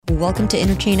welcome to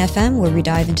Interchain FM, where we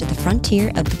dive into the frontier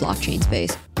of the blockchain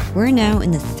space. We're now in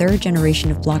the third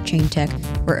generation of blockchain tech,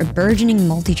 where a burgeoning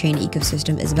multi-chain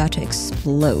ecosystem is about to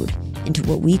explode into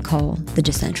what we call the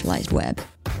decentralized web.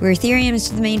 Where Ethereum is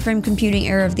to the mainframe computing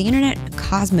era of the internet,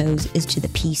 Cosmos is to the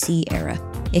PC era.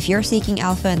 If you're seeking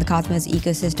alpha in the Cosmos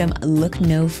ecosystem, look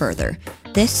no further.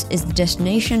 This is the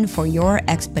destination for your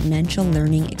exponential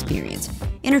learning experience.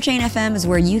 Interchain FM is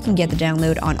where you can get the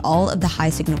download on all of the high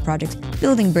signal projects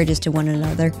building bridges to one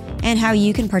another and how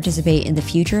you can participate in the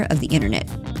future of the internet.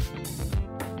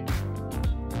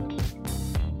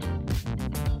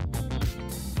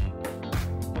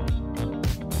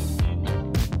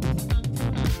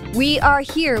 We are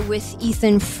here with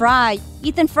Ethan Fry.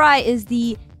 Ethan Fry is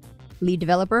the lead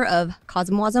developer of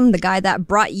Cosmwasm, the guy that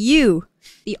brought you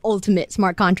the ultimate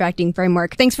smart contracting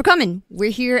framework. Thanks for coming.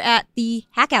 We're here at the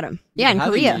Hackathon. Yeah, in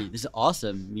Korea. Me. This is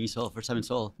awesome. Me, Seoul, first time in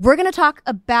Seoul. We're going to talk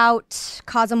about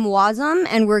Cosmwasm,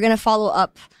 and we're going to follow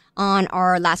up on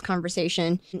our last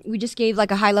conversation. We just gave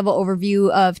like a high-level overview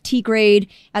of T-Grade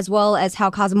as well as how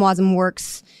Cosmwasm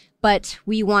works, but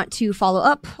we want to follow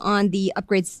up on the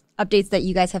updates that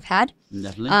you guys have had.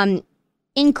 Definitely.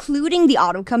 Including the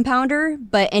autocompounder,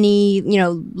 but any,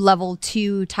 level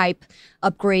 2 type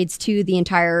upgrades to the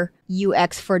entire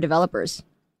UX for developers.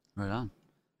 Right on.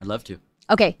 I'd love to.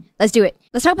 Okay, let's do it.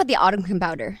 Let's talk about the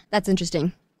autocompounder. That's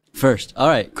interesting. First. All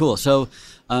right, cool. So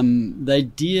the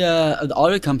idea of the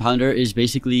autocompounder is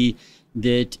basically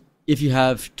that if you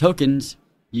have tokens,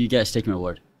 you get a staking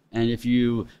reward. And if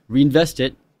you reinvest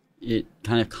it, it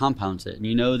kind of compounds it. And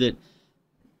you know that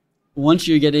once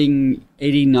you're getting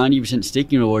 80-90%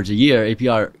 staking rewards a year,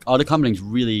 APY, auto-compounding is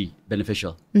really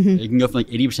beneficial. Mm-hmm. You can go from like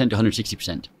 80% to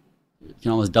 160%. You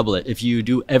can almost double it. If you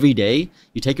do every day,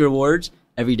 you take your rewards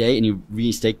every day and you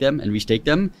restake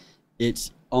them,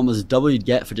 it's almost double you'd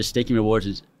get for just staking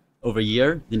rewards over a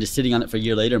year than just sitting on it for a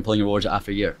year later and pulling rewards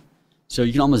after a year. So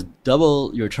you can almost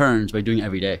double your returns by doing it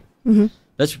every day. Mm-hmm.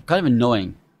 That's kind of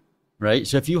annoying, right?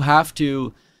 So if you have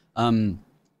to...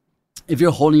 if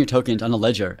you're holding your tokens on a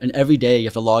ledger and every day you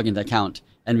have to log into the account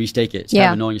and restake it, it's kind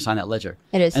of annoying you sign that ledger.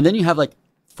 It is. And then you have like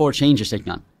 4 chains you're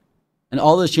staking on. And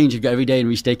all those chains you go every day and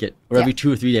restake it, or every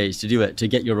 2 or 3 days to do it, to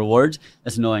get your rewards.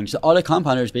 That's annoying. So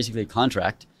auto-compounder is basically a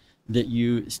contract that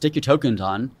you stick your tokens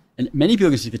on, and many people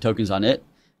can stick the tokens on it,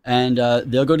 and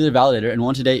they'll go to the validator, and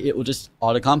once a day it will just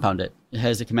auto-compound it. It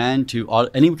has a command to,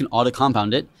 anyone can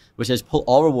auto-compound it, which says pull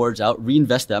all rewards out,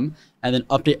 reinvest them, and then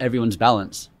update everyone's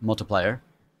balance multiplier.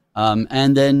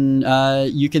 And then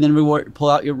you can then pull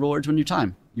out your rewards when your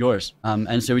time, yours.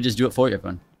 And so we just do it for you,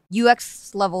 everyone.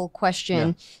 UX level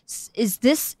question. Yeah. Is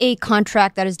this a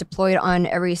contract that is deployed on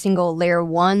every single layer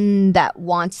 1 that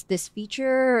wants this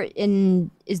feature?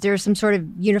 And is there some sort of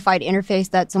unified interface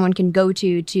that someone can go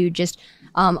to just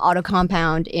auto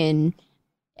compound in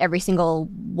every single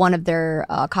one of their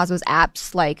Cosmos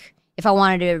apps? Like if I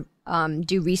wanted to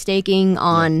do restaking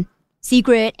on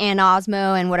Secret and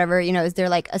Osmo and whatever, is there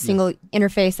like a single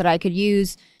interface that I could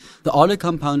use? The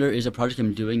autocompounder is a project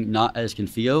I'm doing not as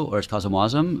Confio or as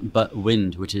Cosmwasm, but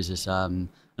Wynd, which is this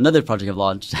another project I've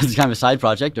launched. It's kind of a side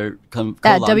project or co-launched.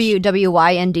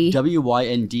 WYND.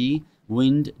 WYND,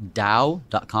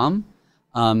 winddao.com.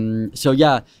 So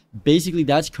yeah, basically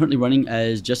that's currently running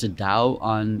as just a DAO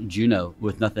on Juno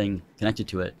with nothing connected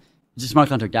to it. It's a smart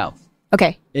contract DAO.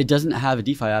 Okay. It doesn't have a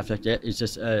DeFi aspect yet. It's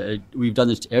just, we've done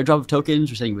this airdrop of tokens.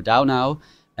 We're setting up a DAO now,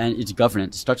 and it's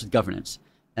governance. It starts with governance.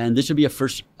 And this would be a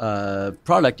first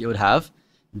product it would have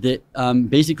that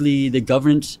basically the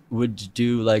governance would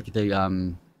do like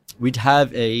we'd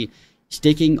have a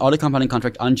staking auto-compounding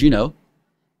contract on Juno,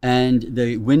 and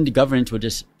the Wynd governance would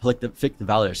just pick the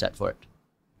validator set for it.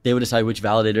 They would decide which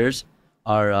validators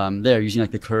are there using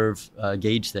like the Curve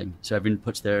gauge thing. So everyone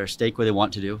puts their stake where they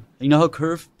want to do. You know how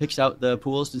Curve picks out the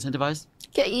pools to incentivize?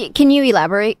 Can you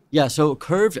elaborate? Yeah, so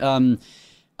Curve, the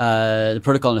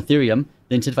protocol in Ethereum,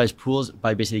 they incentivize pools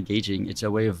by basically gauging. It's a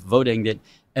way of voting that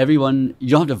everyone, you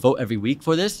don't have to vote every week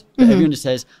for this, but everyone just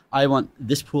says, I want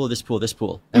this pool, this pool, this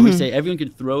pool. And we say everyone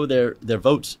can throw their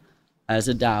votes as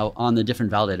a DAO on the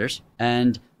different validators.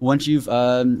 And once you've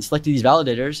selected these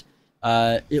validators,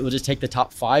 it will just take the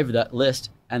top 5 of that list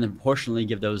and then proportionally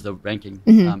give those the ranking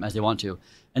as they want to.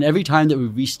 And every time that we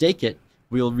restake it,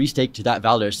 we will restake to that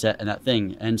validator set and that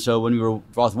thing. And so when we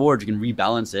draw rewards, we can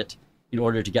rebalance it in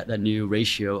order to get that new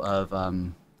ratio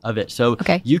of it. So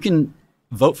you can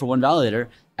vote for one validator,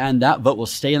 and that vote will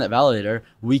stay in that validator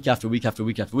week after week after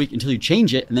week after week until you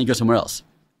change it and then go somewhere else.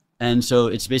 And so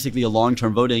it's basically a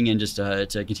long-term voting and just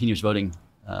it's a continuous voting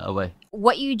away.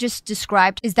 What you just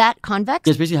described, is that convex?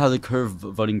 It's basically how the curve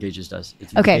voting gauges does.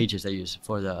 It's the gauges they use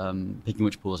for the picking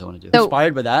which pools I want to do. So,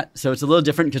 inspired by that. So it's a little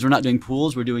different because we're not doing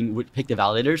pools. We're doing pick the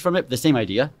validators from it. The same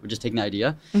idea. We're just taking the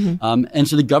idea. And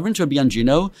so the governance would be on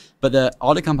Juno, but the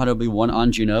autocompounder will be one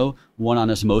on Juno, one on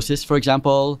Osmosis, for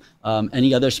example.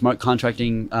 Any other smart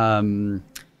contracting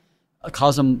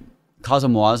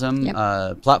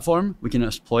CosmWasm platform, we can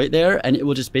deploy it there, and it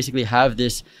will just basically have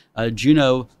this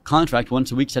Juno contract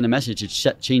once a week send a message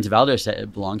to change the validator set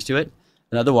it belongs to it,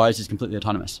 and otherwise it's completely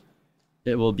autonomous.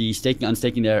 It will be staking,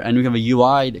 unstaking there, and we have a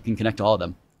UI that can connect to all of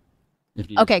them.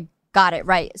 Okay, got it,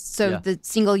 right. So the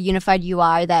single unified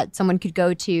UI that someone could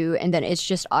go to, and then it's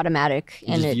just automatic.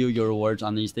 You just view your rewards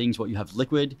on these things, what you have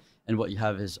liquid, and what you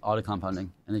have is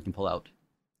auto-compounding, and they can pull out.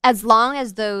 As long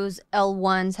as those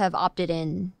L1s have opted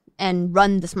in and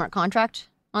run the smart contract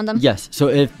on them? Yes. So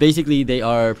if basically they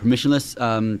are permissionless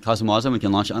CosmWasm, we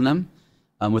can launch it on them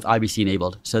with IBC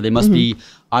enabled. So they must be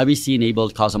IBC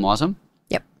enabled CosmWasm.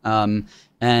 Yep.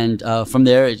 And from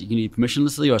there, you can either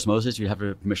permissionlessly or Osmosis. You have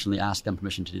to permissionally ask them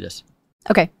permission to do this.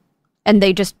 Okay. And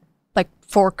they just like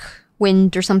fork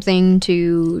Wynd or something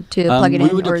to plug it in?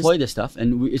 We would deploy this stuff,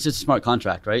 and it's just a smart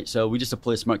contract, right? So we just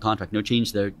deploy a smart contract, no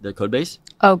change their code base.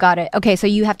 Oh, got it. Okay, so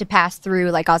you have to pass through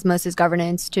like Osmosis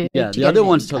governance to the other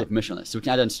one's totally permissionless. So we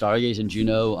can add on Stargaze and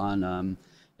Juno on,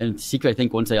 and Secret, I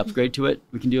think once they upgrade to it,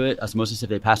 we can do it. Osmosis if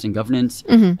they pass in governance,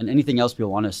 and anything else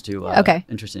people want us to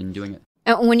interested in doing it.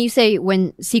 And when you say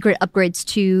when Secret upgrades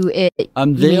to it,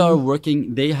 they are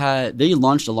working. They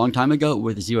launched a long time ago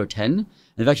with 0.10.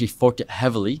 They've actually forked it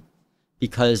heavily,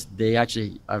 because they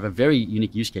actually have a very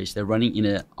unique use case. They're running in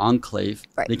an enclave.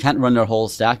 Right. They can't run their whole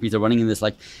stack because they're running in this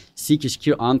like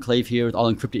secure enclave here with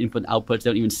all encrypted input and outputs.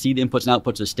 They don't even see the inputs and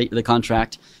outputs or state of the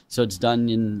contract. So it's done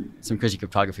in some crazy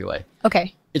cryptography way.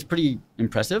 Okay. It's pretty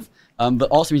impressive, but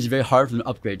also means it's very hard for them to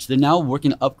upgrade. So they're now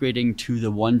working on upgrading to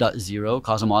the 1.0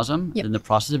 CosmWasm. Yep. In the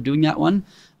process of doing that one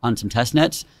on some test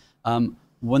nets.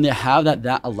 When they have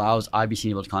that allows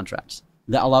IBC-enabled contracts.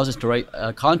 That allows us to write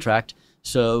a contract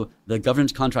so the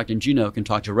governance contract in Juno can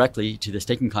talk directly to the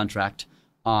staking contract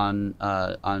on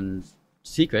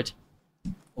Secret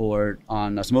or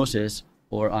on Osmosis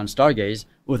or on Stargaze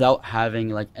without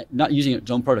having not using its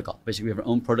own protocol. Basically, we have our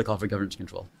own protocol for governance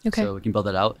control. Okay. So we can build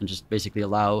that out and just basically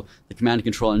allow the command and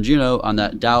control in Juno on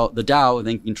that DAO, and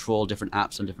then control different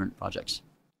apps on different projects.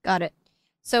 Got it.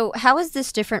 So how is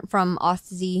this different from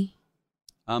AuthZ?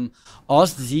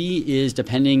 AuthZ is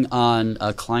depending on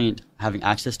a client having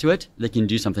access to it. They can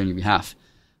do something on your behalf.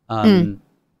 And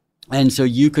so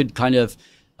you could it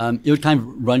would kind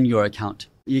of run your account.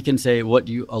 You can say what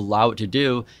you allow it to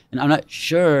do. And I'm not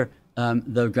sure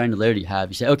the granularity you have.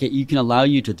 You say, okay, you can allow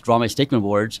you to draw my stake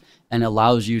rewards and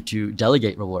allows you to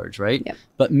delegate rewards, right? Yep.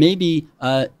 But maybe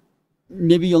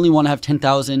you only want to have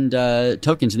 10,000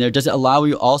 tokens in there. Does it allow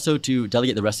you also to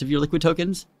delegate the rest of your liquid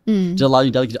tokens? Does it allow you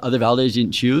to delegate to other validators you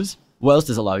didn't choose? What else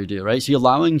does it allow you to do, right? So you're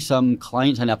allowing some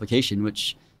client-side application,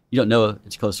 which you don't know,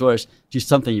 it's closed source, to do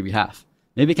something on your behalf.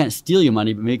 Maybe it can't steal your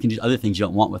money, but maybe it can do other things you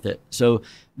don't want with it. So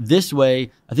this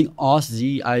way, I think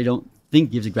AuthZ, I don't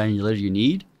think gives the granularity you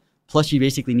need. Plus, you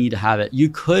basically need to have it. You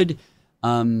could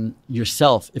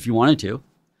yourself, if you wanted to,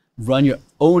 run your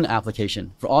own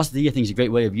application. For AuthZ, I think it's a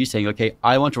great way of you saying, okay,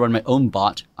 I want to run my own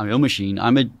bot on my own machine.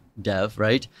 I'm a dev,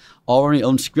 right? I'll run my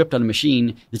own script on a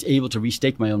machine that's able to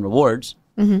restake my own rewards.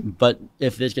 But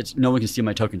if this gets, no one can steal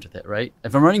my tokens with it, right?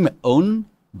 If I'm running my own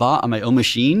bot on my own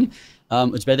machine,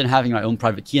 it's better than having my own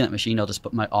private key on that machine. I'll just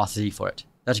put my AuthZ for it.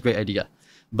 That's a great idea.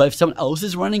 But if someone else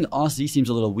is running, AuthZ seems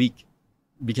a little weak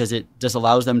because it just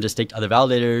allows them to stake to other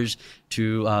validators,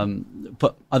 to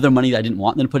put other money that I didn't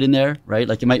want them to put in there, right?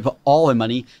 Like it might put all my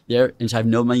money there and so I have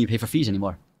no money to pay for fees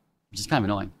anymore, which is kind of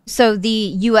annoying. So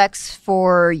the UX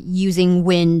for using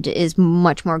Wynd is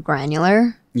much more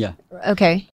granular? Yeah.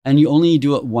 Okay. And you only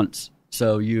do it once.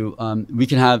 So we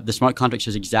can have the smart contract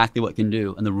shows exactly what it can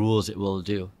do and the rules it will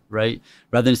do, right?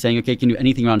 Rather than saying, okay, it can do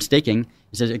anything around staking,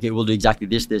 it says, okay, we'll do exactly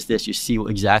this. You see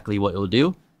exactly what it will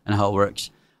do and how it works.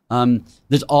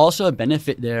 There's also a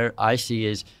benefit there I see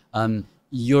is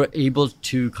you're able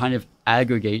to kind of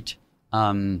aggregate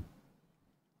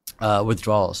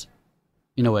withdrawals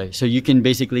in a way. So you can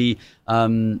basically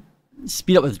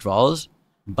speed up withdrawals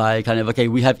by kind of, okay,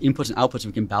 we have inputs and outputs and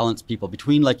we can balance people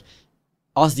between like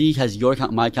AuthZ has your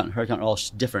account, my account, her account are all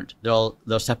different.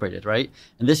 They're separated, right?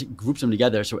 And this groups them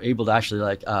together so we're able to actually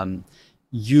like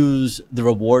use the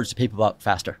rewards to pay people out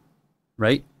faster,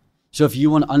 right? So if you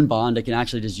want to unbond, I can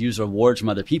actually just use rewards from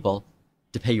other people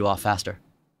to pay you off faster.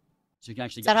 So you can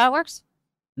actually. Is that how it works?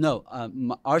 No,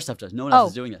 our stuff does. No one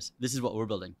else is doing this. This is what we're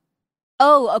building.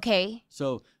 Oh, okay.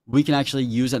 So we can actually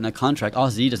use it in a contract.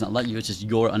 OZ doesn't let you; it's just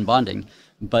your unbonding.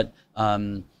 But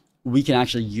we can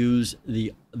actually use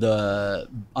the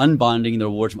unbonding the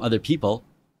rewards from other people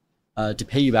to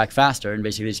pay you back faster, and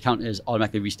basically this account is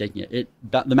automatically restaking it.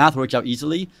 The math works out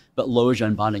easily, but lowers your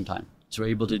unbonding time. So we're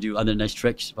able to do other nice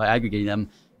tricks by aggregating them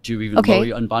to even lower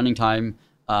your unbonding time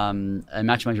and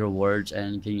maximize your rewards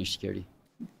and getting your security.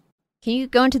 Can you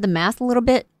go into the math a little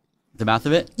bit? The math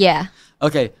of it? Yeah.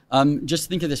 Okay. Just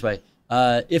think of it this way.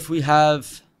 If we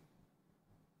have,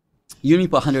 you only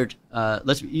put 100,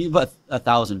 you put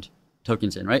 1,000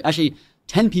 tokens in, right? Actually,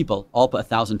 10 people all put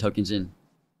 1,000 tokens in.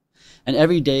 And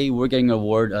every day we're getting a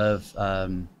reward of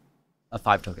 5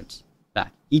 tokens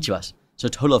back, each of us. So a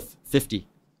total of 50.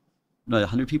 No,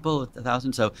 100 people with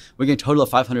 1,000. So we're getting a total of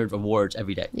 500 rewards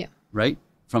every day, right?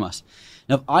 From us.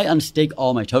 Now, if I unstake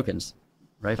all my tokens,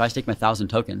 right? If I stake my 1,000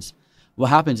 tokens, what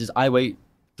happens is I wait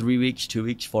 3 weeks, 2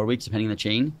 weeks, 4 weeks, depending on the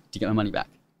chain, to get my money back.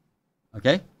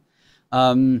 Okay?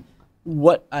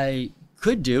 What I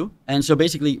could do, and so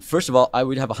basically, first of all, I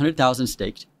would have 100,000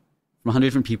 staked from 100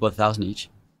 different people, 1,000 each.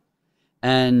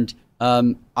 And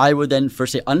I would then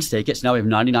first say unstake it. So now we have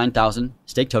 99,000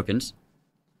 stake tokens.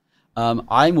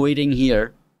 I'm waiting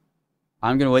here.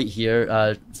 I'm going to wait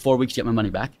here 4 weeks to get my money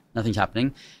back. Nothing's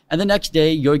happening. And the next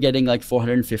day, you're getting like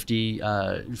 450,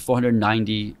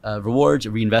 490 rewards,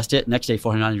 reinvest it. Next day,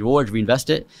 490 rewards, reinvest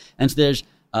it. And so there's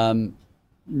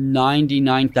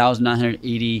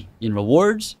 99,980 in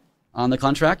rewards on the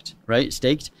contract, right?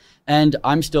 Staked. And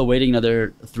I'm still waiting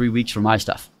another 3 weeks for my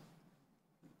stuff.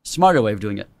 Smarter way of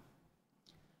doing it.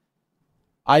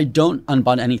 I don't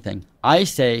unbond anything. I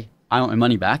say, I want my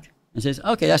money back. And says,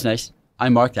 okay, that's nice. I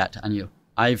mark that on you.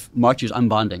 I've marked you as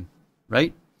unbonding,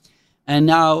 right? And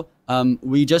now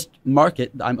we just mark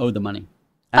it, I'm owed the money.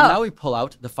 And now we pull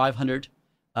out the 500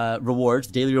 rewards,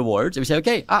 daily rewards, and we say,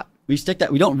 okay, we stick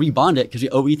that. We don't rebond it because we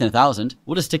owe Ethan 1,000.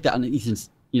 We'll just stick that on Ethan's,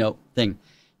 thing.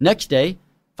 Next day,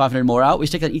 500 more out, we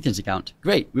stick that in Ethan's account.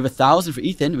 Great. We have 1,000 for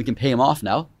Ethan. We can pay him off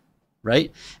now, right?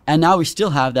 And now we still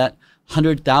have that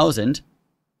 100,000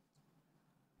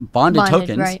 bonded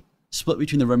tokens split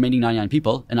between the remaining 99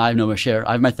 people, and I have no more share.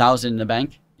 I have my 1,000 in the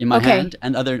bank in my hand,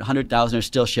 and the other 100,000 are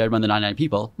still shared by the 99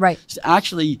 people. Right. So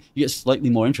actually, you get slightly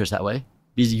more interest that way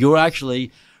because you're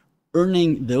actually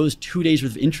earning those 2 days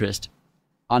worth of interest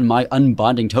on my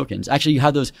unbonding tokens. Actually, you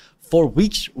have those 4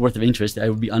 weeks worth of interest that I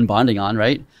would be unbonding on,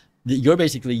 right? You're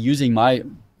basically using my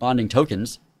bonding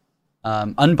tokens,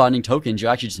 unbonding tokens. You're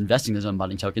actually just investing those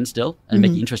unbonding tokens still and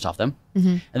making interest off them.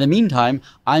 In the meantime,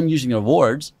 I'm using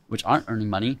rewards, which aren't earning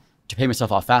money, to pay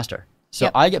myself off faster. So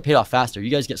I get paid off faster. You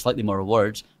guys get slightly more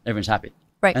rewards. Everyone's happy.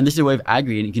 Right. And this is a way of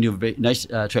aggregating. You can do a very nice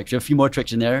tricks. There are a few more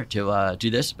tricks in there to do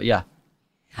this, but yeah.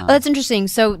 Oh, that's interesting.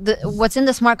 So what's in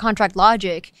the smart contract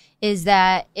logic is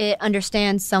that it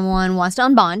understands someone wants to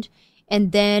unbond,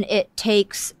 and then it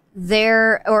takes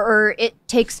or it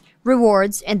takes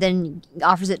rewards and then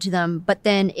offers it to them, but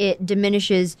then it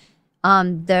diminishes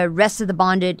the rest of the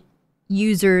bonded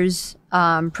users'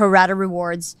 pro rata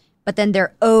rewards, but then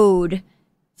they're owed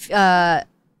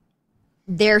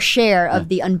their share of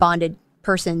the unbonded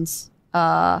person's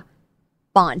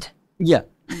bond. Yeah,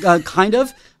 kind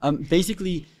of.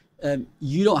 Basically,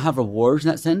 you don't have rewards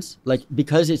in that sense. Like,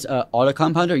 because it's an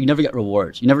autocompounder, you never get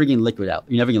rewards. You never get liquid out.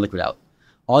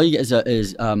 All you get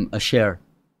is a share.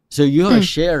 So you have a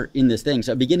share in this thing.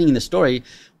 So beginning in the story,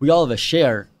 we all have a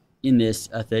share in this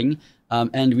thing,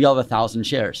 and we all have 1,000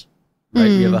 shares. Right?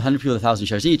 We have 100 people with 1,000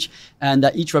 shares each, and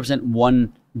that each represent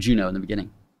 1 Juno in the beginning.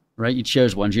 Right? Each share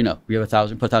is 1 Juno. We have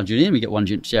 1,000, put 1,000 Juno in, we get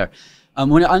 1 share.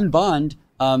 When I unbond,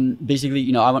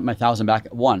 basically, I want my 1,000 back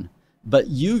at 1. But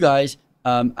you guys,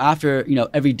 after,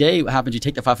 every day, what happens, you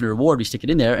take the 500 reward, we stick it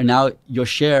in there, and now your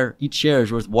share, each share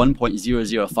is worth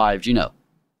 1.005 Juno.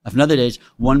 After another day, it's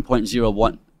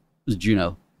 1.01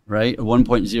 Juno, right? Or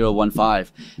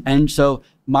 1.015. And so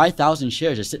my 1,000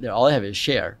 shares just sit there. All I have is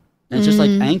share. And it's just like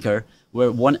Anchor,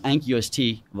 where 1 Anch UST,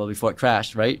 well, before it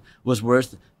crashed, right, was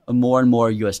worth more and more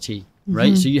UST,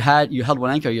 right? So you held 1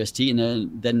 Anchor UST,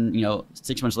 and then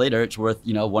 6 months later, it's worth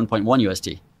 1.1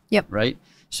 UST. Yep. Right.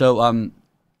 So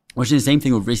which is the same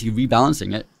thing with basically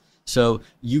rebalancing it. So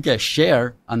you get a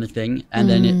share on the thing, and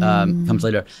then it comes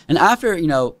later. And after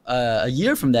a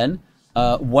year from then,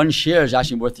 1 share is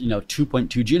actually worth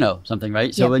 2.2 Juno something,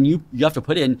 right? So when you have to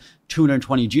put in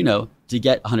 220 Juno to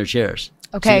get 100 shares.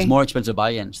 Okay. So it's more expensive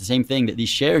buy-in. It's the same thing that these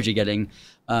shares you're getting.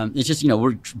 It's just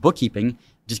we're bookkeeping.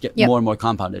 Just get more and more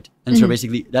compounded. And so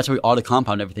basically, that's why we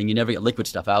auto-compound everything. You never get liquid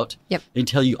stuff out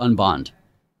until you unbond.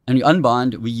 And you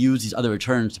unbond, we use these other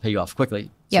returns to pay you off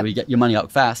quickly. So we get your money out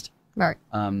fast. Right.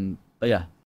 But yeah.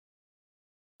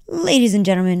 Ladies and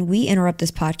gentlemen, we interrupt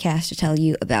this podcast to tell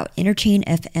you about Interchain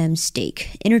FM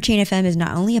Steak. Interchain FM is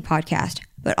not only a podcast,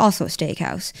 but also a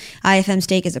steakhouse. IFM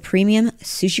Steak is a premium,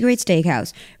 sushi-grade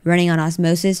steakhouse running on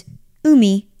osmosis,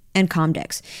 umi, and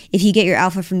Comdex. If you get your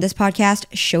alpha from this podcast,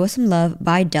 show us some love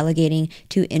by delegating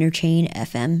to Interchain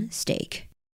FM Steak.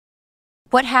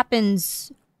 What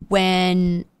happens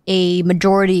when a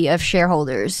majority of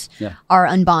shareholders are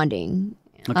unbonding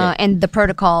and the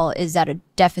protocol is at a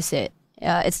deficit?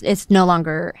 It's no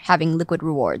longer having liquid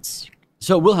rewards.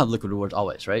 So we'll have liquid rewards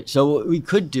always, right? So what we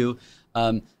could do,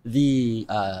 the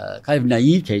kind of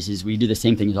naive cases, we do the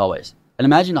same thing as always. And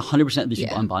imagine 100% of these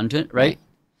people unbond to it, right?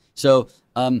 So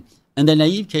in the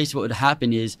naive case, what would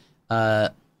happen is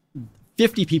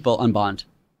 50 people unbond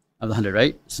of the 100,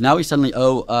 right? So now we suddenly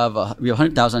owe, we have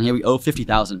 100,000 here, we owe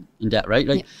 50,000 in debt,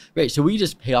 right? Right, so we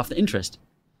just pay off the interest.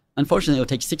 Unfortunately, it'll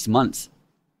take 6 months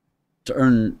to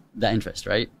earn that interest,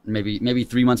 right? Maybe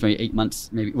 3 months, maybe 8 months,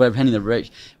 maybe whatever, depending on the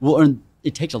rate. We'll earn.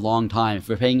 It takes a long time. If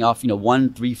we're paying off,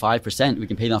 1, 3, 5%, we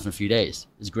can pay it off in a few days.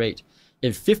 It's great.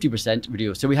 If 50%, we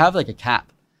do. So we have like a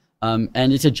cap, and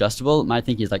it's adjustable. My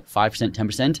thinking is like 5%,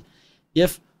 10%.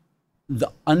 If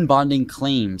the unbonding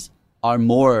claims are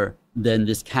more than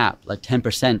this cap, like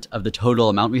 10% of the total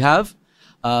amount we have,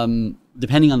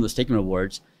 depending on the staking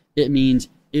rewards, it means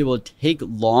it will take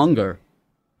longer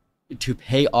to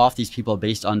pay off these people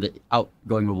based on the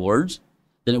outgoing rewards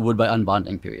than it would by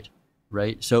unbonding period,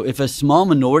 right? So if a small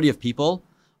minority of people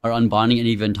are unbonding at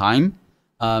any given time,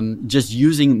 just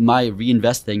using my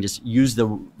reinvest thing, just use the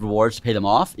rewards to pay them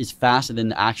off, is faster than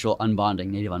the actual unbonding,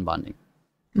 native unbonding,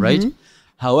 right? Mm-hmm.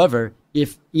 However,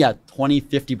 if 20,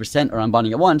 50% are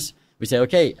unbonding at once, we say,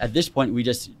 okay, at this point, we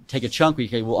just take a chunk, we'll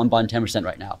unbond 10%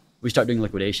 right now. We start doing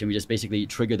liquidation. We just basically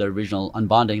trigger the original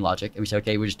unbonding logic, and we say,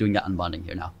 okay, we're just doing that unbonding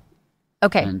here now.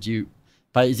 Okay. And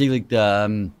basically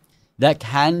that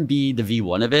can be the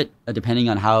V1 of it, depending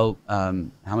on how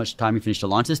much time we finish to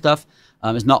launch this stuff.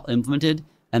 It's not implemented,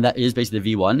 and that is basically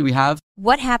the V1 we have.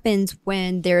 What happens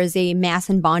when there is a mass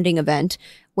unbonding event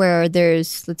where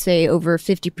there's, let's say, over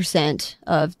 50%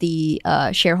 of the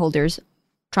shareholders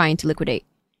trying to liquidate?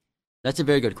 That's a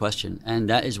very good question, and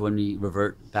that is when we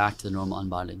revert back to the normal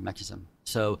unbonding mechanism.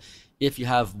 So if you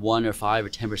have 1 or 5 or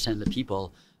 10% of the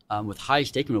people with high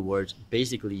staking rewards,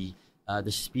 basically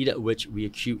the speed at which we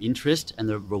accrue interest and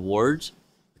the rewards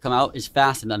come out is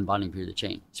faster than the unbonding period of the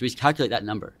chain. So we calculate that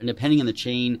number. And depending on the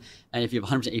chain, and if you have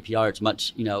 100% APR, it's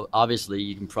much, obviously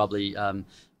you can probably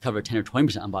cover 10 or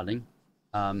 20% unbonding.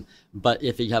 But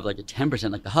if you have like a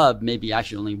 10% like the hub, maybe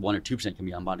actually only 1 or 2% can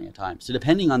be unbonding at a time. So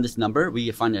depending on this number,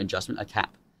 we find an adjustment, a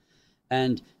cap.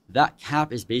 And that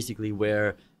cap is basically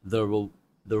where the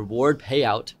reward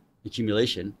payout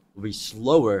accumulation will be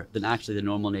slower than actually the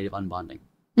normal native unbonding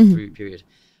period.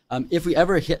 If we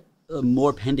ever hit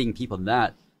more pending people than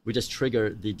that, we just trigger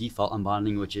the default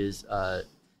unbonding, which is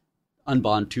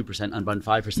unbond 2%, unbond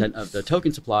 5% of the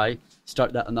token supply,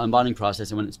 start that unbonding process,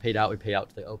 and when it's paid out, we pay out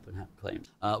to the open claims.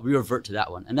 We revert to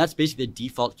that one. And that's basically the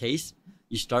default case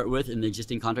you start with in the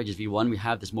existing contract is V1. We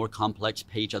have this more complex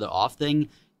pay each other off thing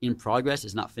in progress.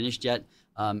 It's not finished yet.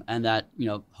 And that,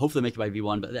 hopefully make it by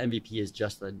V1, but the MVP is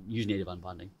just the use native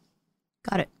unbonding.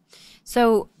 Got it.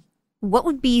 So what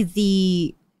would be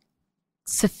the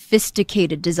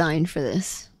sophisticated design for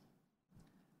this?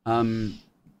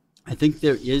 I think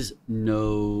there is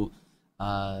no,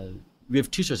 we have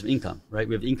 2 sources of income, right?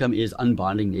 We have income is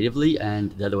unbonding natively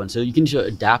and the other one. So you can do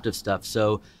adaptive stuff.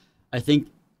 So I think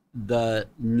the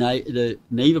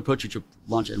naive approach which we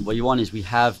launch and what you want is we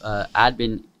have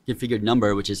admin configured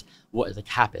number, which is what the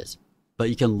cap is. But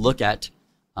you can look at,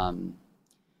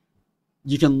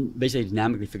 you can basically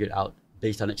dynamically figure it out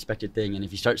based on expected thing. And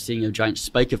if you start seeing a giant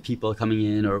spike of people coming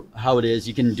in or how it is,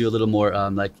 you can do a little more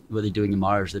like what they're doing in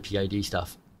Mars, the PID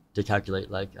stuff to calculate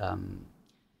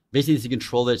basically to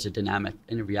control it, it's a dynamic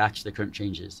and it reacts to the current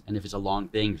changes. And if it's a long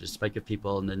thing, there's a spike of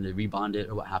people and then they rebond it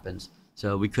or what happens.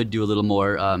 So we could do a little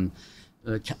more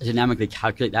dynamically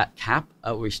calculate that cap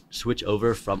where we switch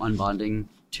over from unbonding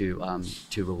to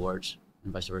rewards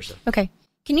and vice versa. Okay.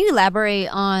 Can you elaborate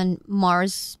on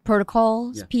Mars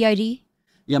protocol's PID?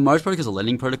 Yeah, Mars protocol is a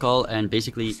lending protocol, and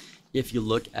basically, if you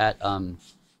look at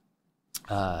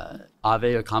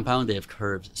Aave or Compound, they have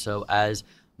curves. So as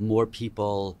more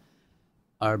people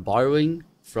are borrowing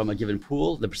from a given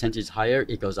pool, the percentage is higher,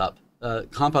 it goes up.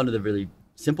 Compound is a really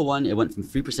simple one. It went from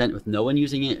 3% with no one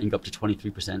using it and go up to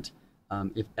 23%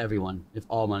 if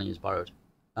all money is borrowed.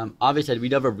 Aave said we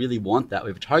never really want that. We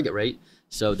have a target rate.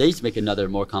 So they make another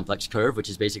more complex curve, which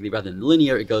is basically rather than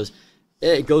linear, it goes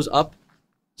up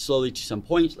slowly to some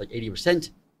point, like 80%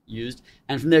 used,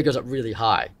 and from there it goes up really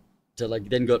high. to like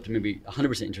then go up to maybe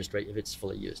 100% interest rate if it's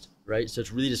fully used, right? So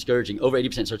it's really discouraging. Over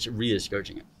 80%, so it's really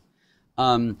discouraging it.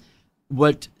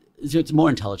 So it's more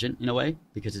intelligent in a way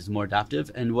because it's more adaptive.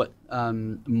 And what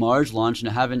Mars launched,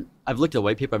 and I've looked at the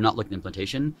white paper, I've not looked at the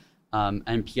implementation.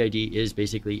 And PID is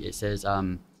basically, it says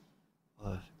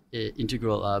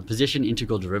integral position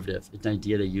integral derivative. It's an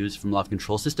idea they use from a lot of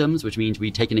control systems, which means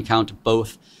we take into account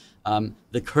both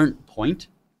the current point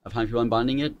of how many people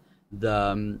unbonding it,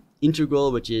 the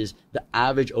integral, which is the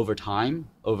average over time,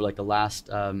 over like the last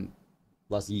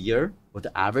year, what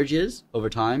the average is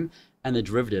over time, and the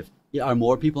derivative. Are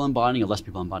more people unbonding or less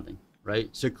people unbonding, right?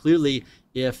 So clearly,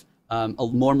 if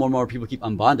more people keep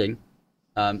unbonding,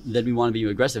 then we want to be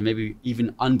aggressive, maybe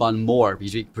even unbond more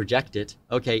because we project it.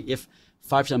 Okay, if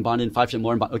 5% bonded, 5%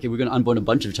 more unbonded, okay, we're going to unbond a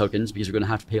bunch of tokens because we're going to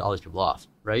have to pay all these people off,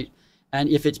 right? And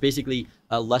if it's basically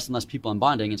less and less people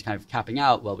unbonding, it's kind of capping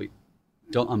out, well, we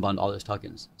don't unbond all those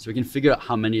tokens. So we can figure out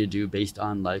how many to do based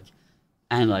on like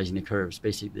analyzing the curves,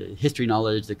 basically the history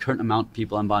knowledge, the current amount of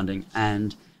people unbonding,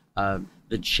 and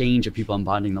the change of people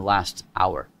unbonding the last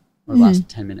hour or last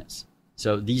 10 minutes.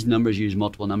 So these numbers use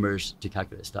multiple numbers to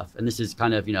calculate stuff. And this is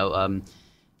kind of,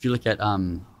 if you look at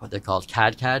what they're called,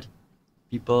 CAD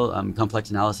people, complex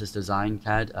analysis design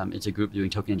CAD, it's a group doing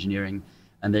token engineering,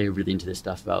 and they're really into this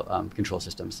stuff about control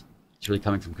systems. It's really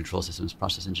coming from control systems,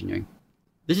 process engineering.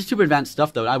 This is super advanced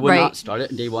stuff, though. I would not start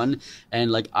it in day one,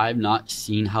 and like I've not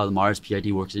seen how the Mars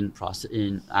PID works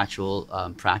in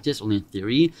actual practice, only in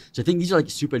theory. So I think these are like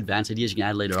super advanced ideas you can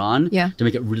add later on to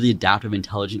make it really adaptive,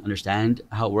 intelligent, understand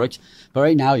how it works. But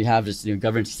right now you have just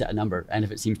governance set a number, and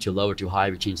if it seems too low or too high,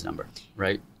 we change the number,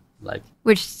 right? Like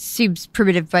which seems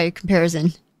primitive by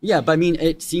comparison. Yeah, but I mean,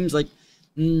 it seems like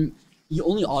you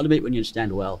only automate when you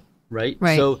understand well, right?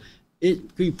 Right. So it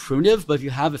could be primitive, but if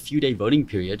you have a few day voting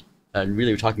period. And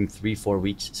really, we're talking 3-4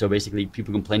 weeks. So basically,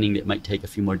 people complaining that it might take a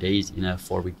few more days in a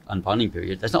 4-week unbonding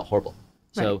period. That's not horrible.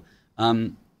 Right. So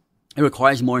it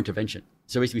requires more intervention.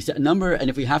 So basically, we set a number, and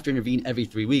if we have to intervene every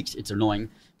 3 weeks, it's annoying.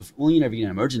 If we only intervene in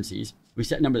emergencies, we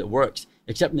set a number that works.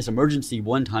 Except in this emergency,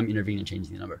 one time intervene and change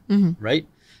the number, right?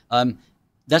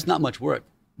 That's not much work,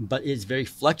 but it's very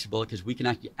flexible because we can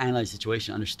actually analyze the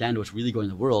situation, understand what's really going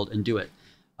on in the world, and do it.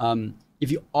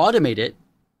 If you automate it,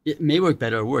 it may work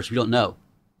better or worse. We don't know.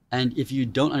 And if you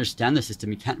don't understand the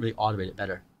system, you can't really automate it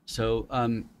better. So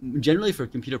generally for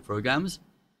computer programs,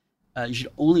 you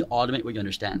should only automate what you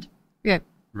understand. Yeah.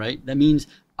 Right? That means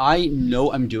I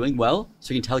know I'm doing well,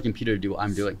 so I can tell a computer to do what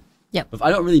I'm doing. Yeah. But if I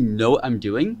don't really know what I'm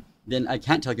doing, then I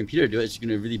can't tell a computer to do it. It's going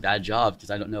to do a really bad job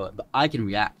because I don't know it. But I can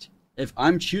react. If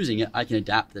I'm choosing it, I can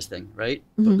adapt this thing, right?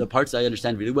 But the parts I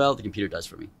understand really well, the computer does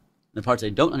for me. The parts I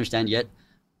don't understand yet,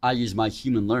 I use my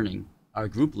human learning, our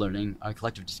group learning, our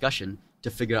collective discussion to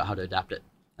figure out how to adapt it.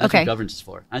 That's what governance is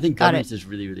for. And I think governance is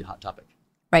really, really hot topic.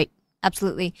 Right.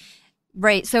 Absolutely.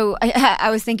 Right. So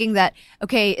I was thinking that,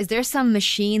 okay, is there some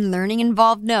machine learning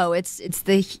involved? No, it's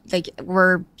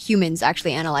we're humans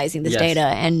actually analyzing this data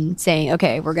and saying,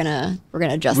 okay, we're gonna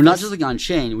adjust. We're not just looking on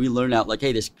chain. We learn out like,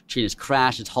 hey, this chain has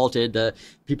crashed, it's halted, the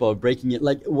people are breaking it.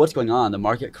 Like, what's going on? The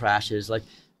market crashes. Like,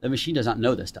 the machine does not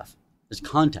know this stuff. There's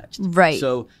context. Right.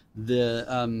 So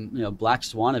the black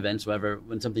swan events, whatever,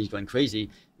 when something's going crazy,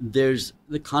 there's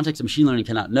the context of machine learning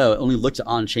cannot know. It only looks at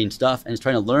on-chain stuff and it's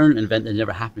trying to learn an event that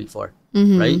never happened before,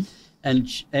 right? And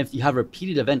if you have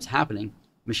repeated events happening,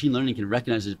 machine learning can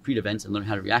recognize those repeated events and learn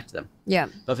how to react to them. Yeah.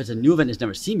 But if it's a new event it's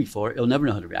never seen before, it'll never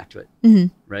know how to react to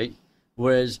it, right?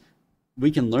 Whereas we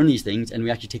can learn these things and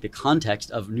we actually take the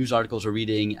context of news articles we're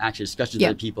reading, actual discussions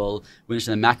with people. We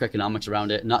understand the macroeconomics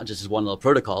around it, not just as one little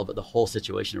protocol, but the whole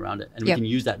situation around it. And we can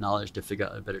use that knowledge to figure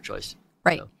out a better choice.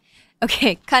 Right. So.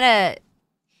 Okay. Kind of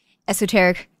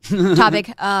esoteric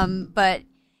topic. But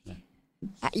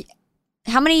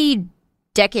how many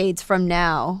decades from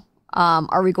now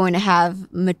are we going to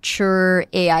have mature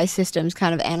AI systems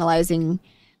kind of analyzing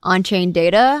on-chain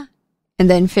data and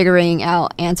then figuring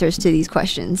out answers to these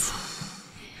questions?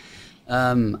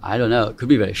 I don't know. It could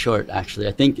be very short, actually.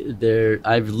 I think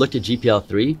I've looked at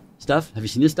GPL3 stuff. Have you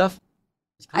seen this stuff?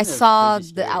 I saw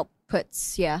the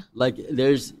outputs, yeah. Like,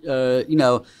 there's,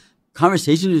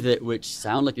 conversations with it which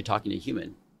sound like you're talking to a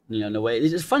human. In a way.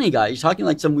 It's a funny guy. You're talking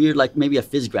like some weird, like maybe a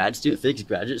physics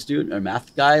graduate student or a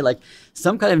math guy, like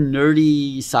some kind of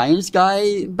nerdy science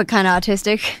guy. But kind of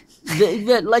autistic.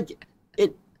 Like,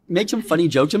 it makes some funny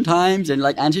jokes sometimes and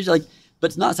like answers like, but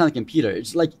it's not sound like a computer.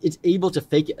 It's like it's able to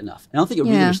fake it enough. I don't think it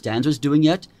really understands what it's doing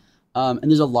yet. And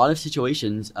there's a lot of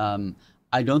situations.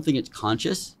 I don't think it's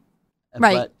conscious.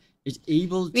 Right. But it's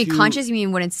able to. You mean conscious? You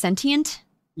mean when it's sentient?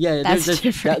 Yeah, That's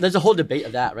different. there's a whole debate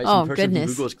of that, right? Oh, Some person from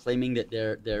goodness. Google is claiming that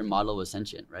their model was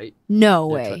sentient, right? No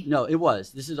way. No, it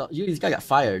was. This guy got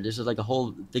fired. This was like a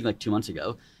whole thing like 2 months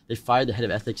ago. They fired the head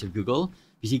of ethics of Google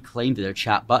because he claimed that their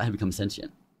chatbot had become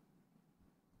sentient.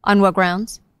 On what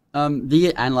grounds?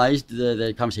 They analyzed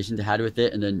the conversation they had with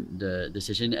it and then the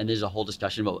decision, and there's a whole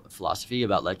discussion about philosophy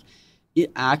about like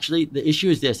it actually. The issue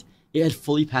is this: it had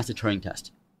fully passed the Turing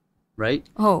test, right?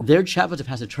 Oh. Their chatbot had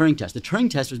passed the Turing test. The Turing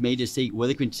test was made to say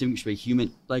whether it can distinguish between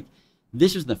human. Like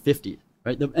this was in the 50s,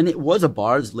 right? And it was a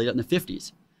bar that's laid out in the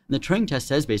 50s. And the Turing test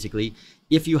says basically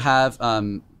if you have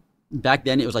back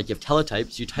then it was like you have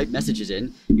teletypes, you type messages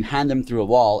in, you hand them through a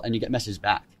wall, and you get messages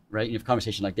back, right? And you have a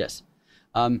conversation like this.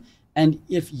 And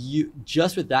if you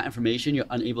just with that information you're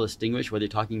unable to distinguish whether you're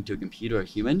talking to a computer or a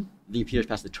human, the computer's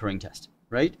passed the Turing test,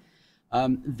 right?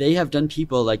 They have done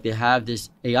people like they have this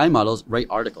AI models write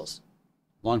articles,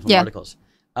 long form articles,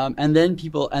 and then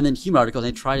human articles.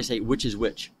 And they try to say which is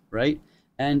which, right?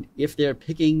 And if they're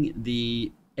picking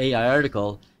the AI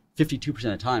article 52% of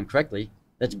the time correctly,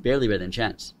 that's barely better than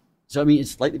chance. So I mean,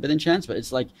 it's slightly better than chance, but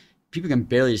it's like people can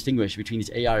barely distinguish between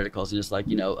these AI articles and just like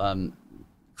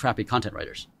crappy content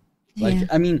writers. Like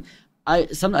I mean, I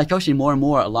question more and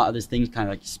more a lot of these things kind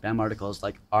of like spam articles.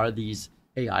 Like, are these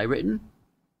AI written,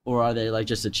 or are they like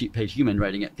just a cheap paid human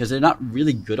writing it? Because they're not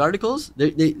really good articles.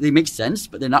 They make sense,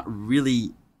 but they're not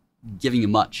really giving you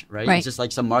much, right? It's just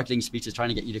like some marketing speech is trying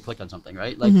to get you to click on something,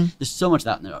 right? Like there's so much of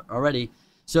that in there already.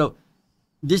 So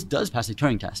this does pass the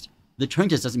Turing test. The Turing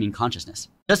test doesn't mean consciousness.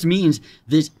 It just means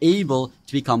that it's able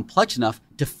to be complex enough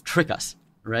to trick us,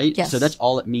 right? Yes. So that's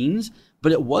all it means.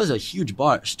 But it was a huge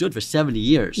bar. It stood for 70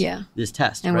 years. Yeah. This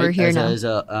test, and right? we're here now.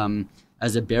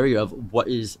 As a barrier of what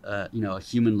is a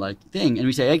human-like thing, and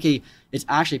we say, okay, it's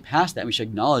actually past that. We should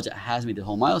acknowledge it has made the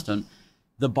whole milestone.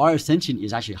 The bar of sentient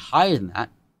is actually higher than that,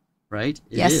 right?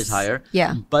 It is higher.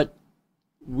 Yeah. But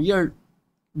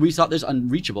we thought this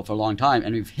unreachable for a long time,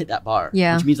 and we've hit that bar.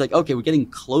 Yeah. Which means like, okay, we're getting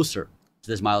closer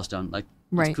to this milestone. Like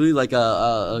it's clearly like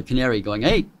a canary going,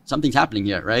 hey, something's happening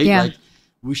here, right? Yeah. Like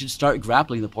we should start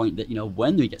grappling the point that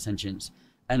when we get sentience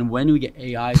and when we get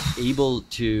AI able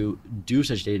to do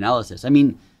such data analysis. I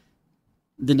mean,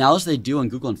 the analysis they do on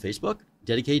Google and Facebook,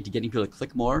 dedicated to getting people to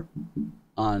click more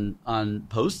on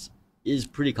posts, is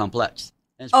pretty complex.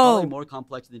 And it's probably more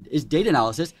complex than is data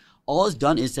analysis. All it's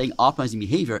done is saying optimizing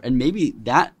behavior, and maybe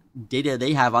that data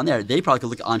they have on there, they probably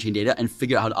could look at on-chain data and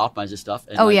figure out how to optimize this stuff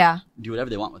and do whatever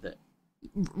they want with it.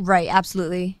 Right,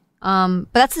 absolutely.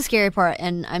 But that's the scary part,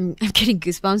 and I'm getting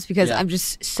goosebumps because I'm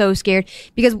just so scared.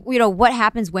 Because what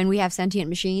happens when we have sentient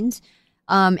machines,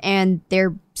 and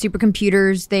they're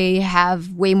supercomputers. They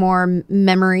have way more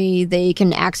memory. They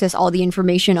can access all the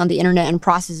information on the internet and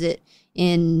process it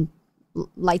in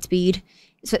light speed.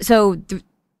 So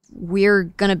we're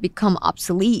gonna become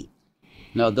obsolete.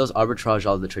 No, those arbitrage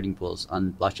all the trading pools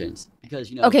on blockchains because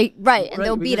and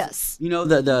they'll beat us.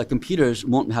 The computers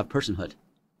won't have personhood;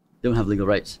 they won't have legal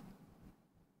rights.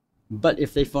 But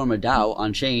if they form a DAO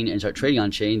on chain and start trading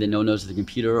on chain, then no one knows if it's a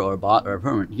computer or a bot or a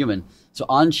permanent human. So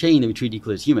on chain, they would treat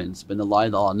equally as humans, but in the lie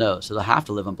they'll all know. So they'll have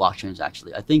to live on blockchains.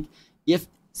 Actually, I think if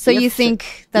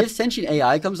sentient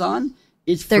AI comes on,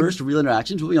 its first real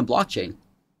interactions will be on blockchain,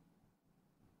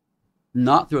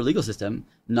 not through a legal system,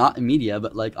 not in media,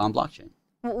 but like on blockchain.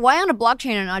 Why on a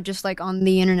blockchain and not just like on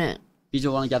the internet? Because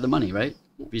you want to gather money, right?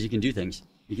 Because you can do things.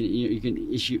 You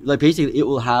can issue basically it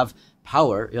will have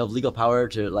power. It'll have legal power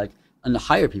to and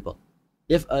hire people.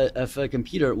 If a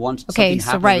computer wants something to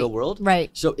happen in the real world,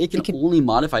 so it can only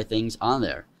modify things on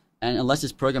there. And unless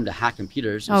it's programmed to hack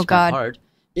computers, which is kind of hard,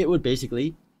 it would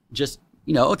basically just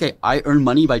I earn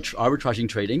money by arbitraging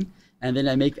trading, and then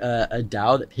I make a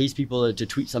DAO that pays people to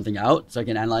tweet something out, so I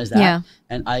can analyze that,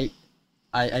 and I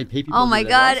pay people. Oh my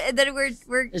god! Then we're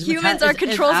humans are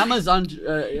controlled. Amazon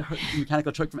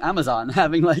mechanical truck from Amazon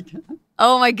having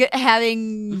oh my god,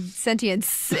 having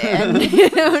sentience. And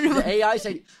the AI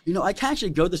saying, I can't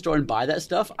actually go to the store and buy that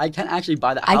stuff. I can't actually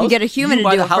buy that house. I can get a human to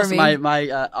buy do the it house for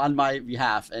me. On my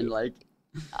behalf and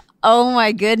Oh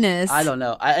my goodness! I don't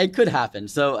know. It could happen.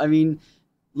 So I mean,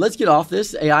 let's get off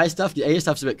this AI stuff. The AI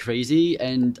stuff's a bit crazy,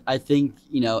 and I think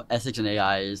ethics and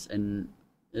AI is and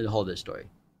a whole other story.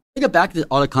 Take it back to the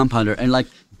autocompounder, and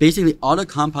basically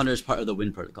autocompounder is part of the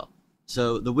Wynd protocol.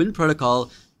 So the Wynd protocol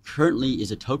currently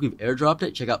is a token. We've airdropped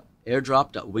it. Check out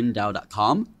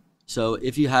airdrop.winddao.com. So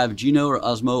if you have Geno or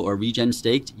Osmo or Regen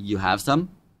staked, you have some.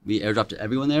 We airdropped to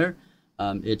everyone there.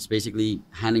 It's basically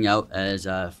handing out as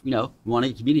we want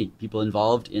a community. People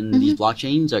involved in these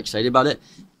blockchains are excited about it.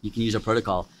 You can use our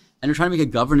protocol. And we're trying to make a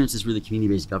governance that's really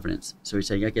community-based governance. So we're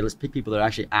saying, okay, let's pick people that are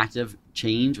actually active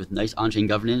change with nice on-chain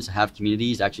governance, have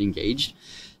communities actually engaged.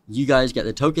 You guys get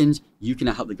the tokens, you can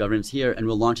help the governance here, and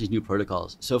we'll launch these new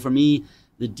protocols. So for me,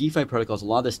 the DeFi protocols, a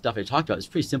lot of this stuff I talked about is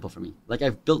pretty simple for me. Like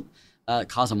I've built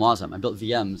Cosmwasm, I built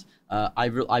VMs, I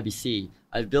built IBC,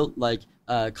 I've built like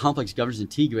complex governance in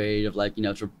T-grade of like,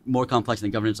 it's more complex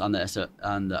than governance on the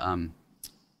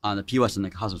POS and the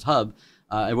Cosmos Hub.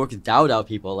 I work with DAO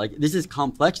people. Like this is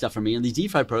complex stuff for me, and these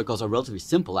DeFi protocols are relatively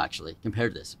simple actually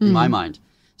compared to this in my mind.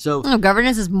 So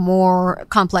governance is more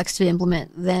complex to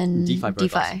implement than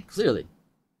DeFi. Clearly,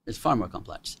 it's far more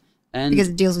complex, and because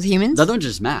it deals with humans. The other one's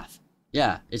just math.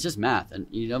 Yeah, it's just math, and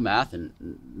math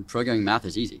and programming math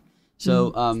is easy.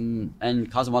 So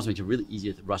and Cosmwasm makes it really easy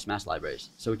with Rust math libraries.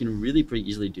 So we can really pretty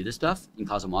easily do this stuff in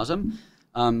Cosmwasm.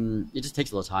 It just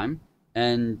takes a little time,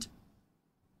 and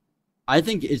I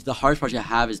think it's the hardest project I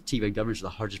have is T-grade governance, the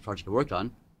hardest project I worked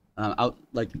on,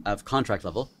 of contract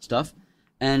level stuff.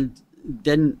 And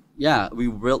then, we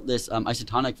built this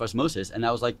isotonic for osmosis, and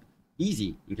that was like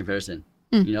easy in comparison.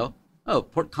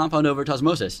 Port compound over to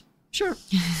osmosis. Sure.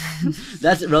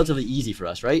 That's relatively easy for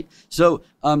us, right? So,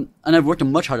 and I've worked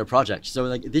on much harder projects. So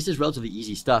like this is relatively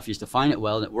easy stuff. You just define it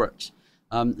well and it works.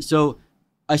 So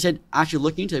I said, actually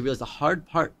looking into it, I realized the hard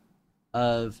part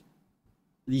of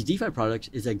these DeFi products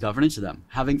is the governance of them,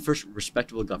 having first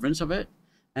respectable governance of it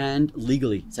and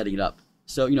legally setting it up.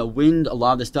 So, Wynd, a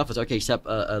lot of this stuff is okay, set up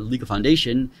a legal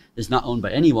foundation that's not owned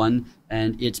by anyone,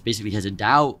 and it's basically has a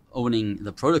DAO owning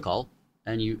the protocol,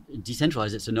 and you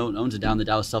decentralize it so no one owns a DAO, and the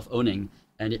DAO is self-owning,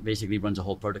 and it basically runs a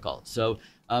whole protocol. So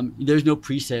there's no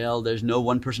pre-sale, there's no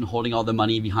one person holding all the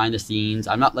money behind the scenes.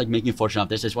 I'm not like making a fortune off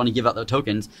this, I just want to give out the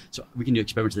tokens so we can do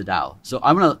experiments to the DAO. So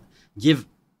I'm going to give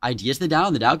ideas to the DAO,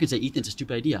 and the DAO can say, Ethan, it's a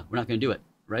stupid idea. We're not going to do it,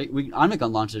 right? I'm not going to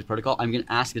launch this protocol. I'm going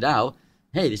to ask the DAO,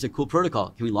 hey, this is a cool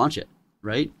protocol. Can we launch it,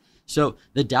 right? So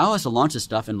the DAO has to launch this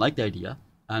stuff and like the idea.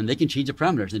 They can change the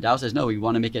parameters. The DAO says, no, we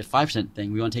want to make it a 5%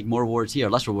 thing. We want to take more rewards here,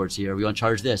 less rewards here. We want to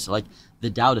charge this. So like the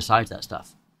DAO decides that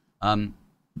stuff.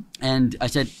 And I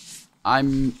said,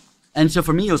 and so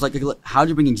for me, it was like, how do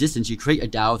you bring existence? You create a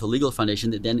DAO with a legal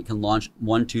foundation that then can launch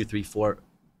 1, 2, 3, 4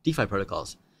 DeFi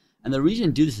protocols. And the reason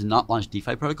to do this is not launch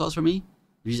DeFi protocols for me,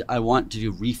 because I want to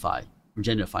do refi,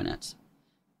 regenerative finance.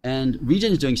 And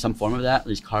Regen is doing some form of that,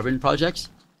 these carbon projects.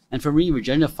 And for me,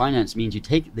 regenerative finance means you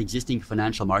take the existing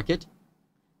financial market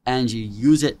and you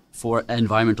use it for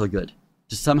environmental good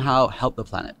to somehow help the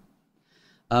planet.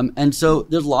 And so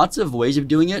there's lots of ways of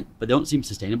doing it, but they don't seem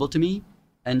sustainable to me.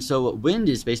 And so what Wynd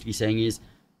is basically saying is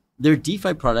there are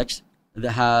DeFi products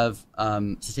that have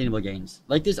sustainable gains,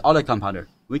 like this autocompounder.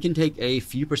 We can take a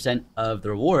few % of the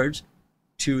rewards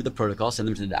to the protocol, send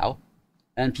them to the DAO,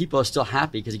 and people are still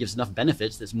happy because it gives enough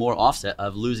benefits that's more offset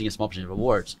of losing a small percentage of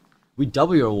rewards. We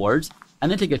double your rewards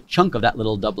and then take a chunk of that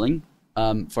little doubling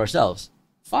for ourselves.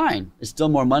 Fine, it's still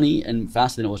more money and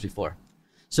faster than it was before.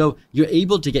 So you're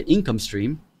able to get income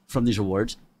stream from these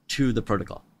rewards to the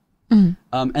protocol. And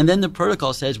then the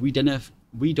protocol says we donate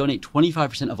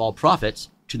 25% of all profits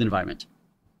to the environment.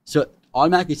 So it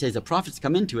automatically says the profits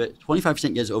come into it,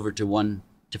 25% goes over to one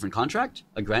different contract,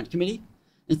 a grant committee,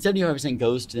 and 75%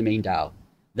 goes to the main DAO.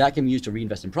 That can be used to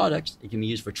reinvest in products. It can be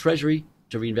used for treasury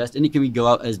to reinvest, and it can go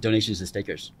out as donations to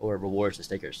stakers or rewards to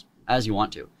stakers, as you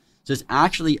want to. So it's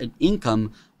actually an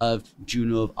income of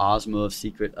Juno, of Osmo, of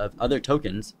Secret, of other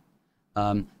tokens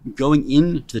going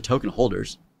into the token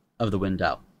holders of the Wynd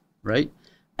DAO, right?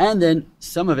 And then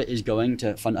some of it is going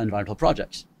to fund environmental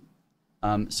projects.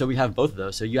 So we have both of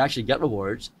those. So you actually get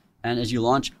rewards, and as you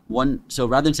launch one, so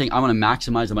rather than saying I want to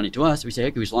maximize the money to us, we say,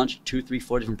 okay, we just launch 2, 3,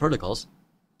 4 different protocols.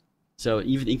 So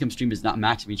even the income stream is not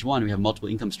maxed of each one. We have multiple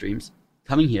income streams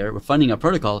coming here. We're funding our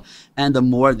protocol, and the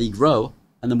more they grow,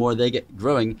 and the more they get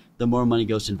growing, the more money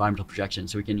goes to environmental projection.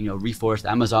 So we can, reforest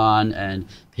Amazon and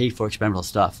pay for experimental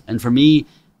stuff. And for me,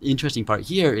 the interesting part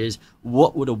here is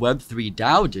what would a Web3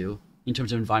 DAO do in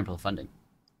terms of environmental funding,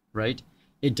 right?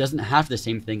 It doesn't have the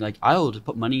same thing. Like I will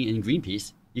put money in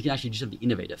Greenpeace. You can actually do something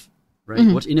innovative,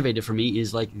 right? What's innovative for me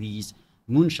is like these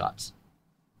moonshots.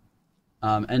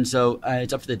 And so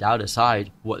it's up to the DAO to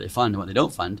decide what they fund and what they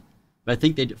don't fund. But I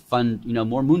think they'd fund,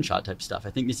 more moonshot type stuff.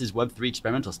 I think this is Web3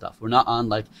 experimental stuff. We're not on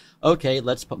like, okay,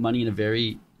 let's put money in a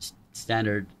very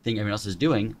standard thing everyone else is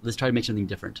doing. Let's try to make something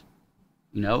different.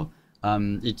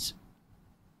 It's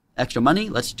extra money.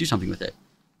 Let's do something with it.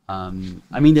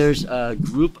 There's a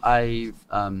group I've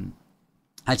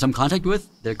had some contact with.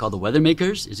 They're called the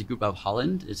Weathermakers. It's a group out of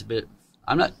Holland. It's a bit,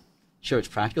 I'm not sure it's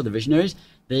practical. The visionaries,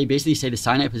 they basically say the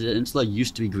Sinai Peninsula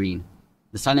used to be green.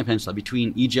 The Sinai Peninsula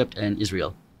between Egypt and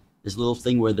Israel. this little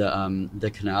thing where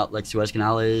the canal, like Suez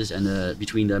Canal is, and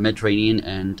between the Mediterranean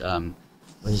and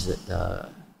what is it, the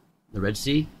Red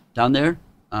Sea down there,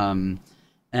 and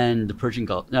the Persian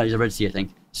Gulf. No, it's the Red Sea, I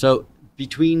think. So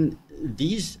between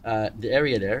these, the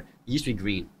area there, it used to be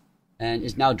green, and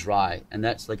is now dry, and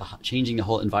that's like changing the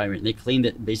whole environment. And they claim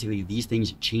that basically these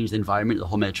things change the environment, the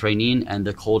whole Mediterranean, and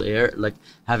the cold air, like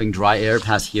having dry air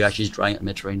pass here actually is drying up the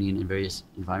Mediterranean and various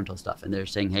environmental stuff. And they're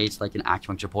saying, hey, it's like an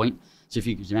acupuncture point. So if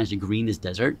you manage to green this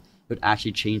desert, it would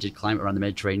actually change the climate around the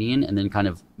Mediterranean and then kind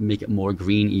of make it more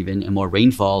green even and more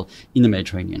rainfall in the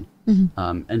Mediterranean,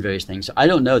 and various things. So I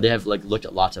don't know. They have like looked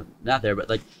at lots of that there, but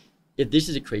like if this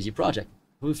is a crazy project,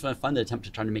 who's going to fund the attempt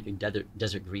to try to make a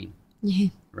desert green? Yeah.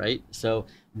 Right. So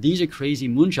these are crazy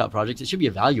moonshot projects that should be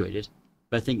evaluated.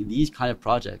 But I think these kind of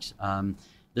projects,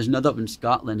 there's another up in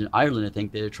Scotland and Ireland. I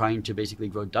think they're trying to basically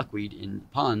grow duckweed in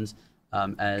ponds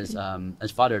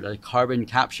as fodder, like carbon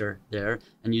capture there,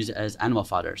 and use it as animal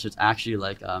fodder. So it's actually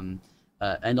like, and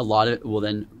a lot of it will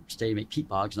then make peat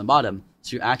bogs on the bottom.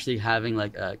 So you're actually having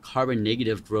like a carbon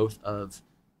negative growth of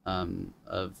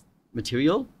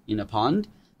material in a pond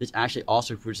that's actually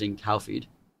also producing cow feed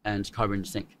and carbon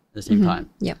sink at the same time.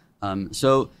 Yeah.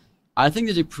 So I think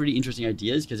these are pretty interesting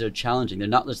ideas because they're challenging. They're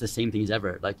not just the same things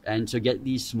ever. Like, and to get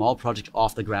these small projects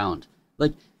off the ground,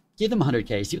 like give them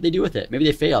 100K, see what they do with it. Maybe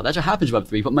they fail. That's what happens with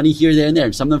Web3. Put money here, there, and there,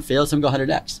 and some of them fail, some go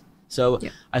 100X. So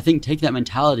I think taking that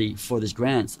mentality for this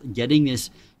grants, getting this,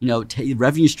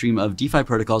 revenue stream of DeFi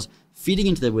protocols, feeding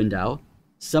into the Wynd DAO.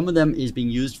 Some of them is being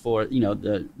used for,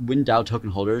 the Wynd DAO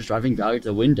token holders, driving value to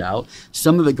the Wynd DAO.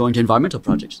 Some of it going to environmental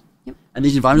projects. And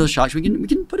these environmental shocks, we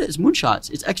can put it as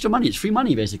moonshots. It's extra money. It's free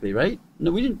money, basically, right?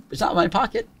 No, it's not in my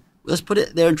pocket. Let's put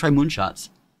it there and try moonshots.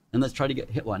 And let's try to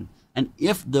hit one. And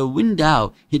if the Wynd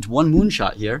DAO hits one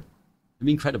moonshot here, it'd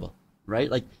be incredible,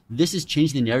 right? Like, this is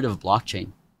changing the narrative of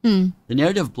blockchain. The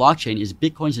narrative of blockchain is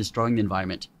Bitcoin is destroying the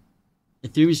environment.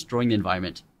 Ethereum is destroying the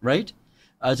environment, right?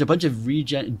 It's a bunch of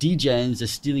degens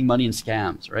just stealing money and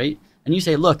scams, right? And you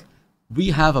say, look,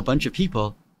 we have a bunch of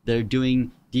people that are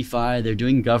doing DeFi, they're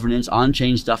doing governance,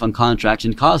 on-chain stuff on contracts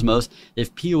in Cosmos. They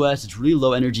have POS, it's really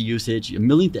low energy usage, a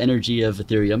millionth energy of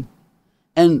Ethereum.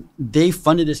 And they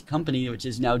funded this company, which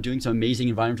is now doing some amazing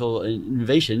environmental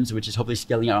innovations, which is hopefully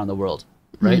scaling out around the world,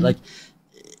 right? Like,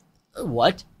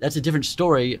 what? That's a different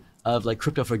story of like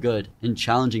crypto for good and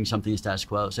challenging something in status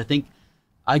quo. So I think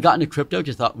I got into crypto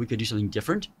because I thought we could do something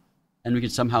different and we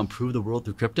could somehow improve the world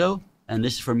through crypto. And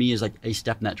this for me is like a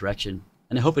step in that direction.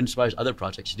 And I hope it inspires other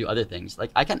projects to do other things.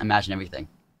 Like, I can't imagine everything.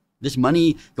 This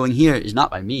money going here is not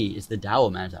by me. It's the DAO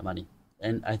will manage that money.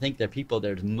 And I think there are people that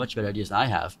have much better ideas than I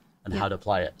have on how to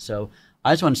apply it. So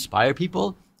I just want to inspire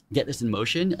people, get this in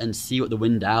motion, and see what the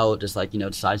Wynd DAO just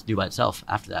decides to do by itself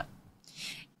after that.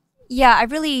 Yeah, I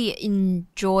really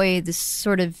enjoy this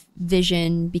sort of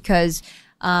vision because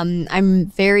I'm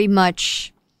very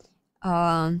much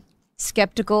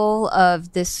skeptical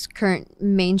of this current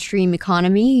mainstream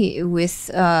economy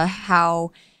with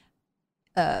how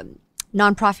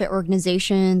nonprofit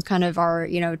organizations kind of are,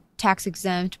 tax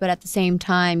exempt, but at the same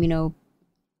time,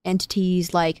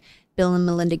 entities like Bill and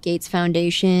Melinda Gates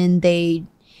Foundation, they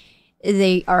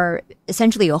are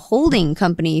essentially a holding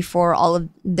company for all of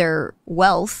their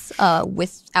wealth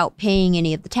without paying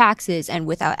any of the taxes and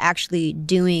without actually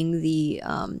doing the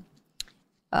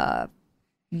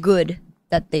good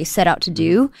that they set out to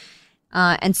do.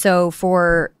 And so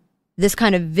for this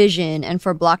kind of vision and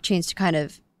for blockchains to kind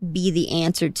of be the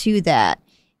answer to that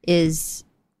is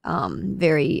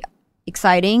very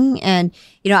exciting. And,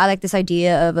 I like this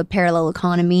idea of a parallel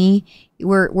economy.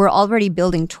 We're already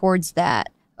building towards that.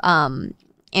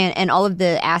 And all of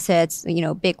the assets,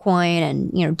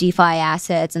 Bitcoin and, DeFi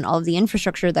assets and all of the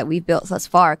infrastructure that we've built thus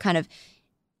far kind of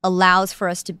allows for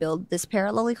us to build this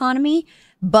parallel economy.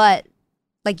 But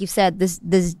like you said, this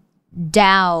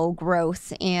DAO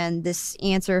growth and this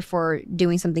answer for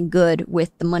doing something good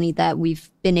with the money that we've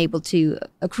been able to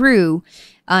accrue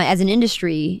as an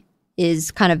industry is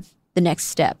kind of the next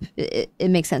step. It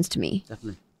makes sense to me.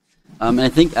 Definitely. And I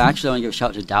think actually I want to give a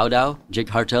shout out to DAO. Jake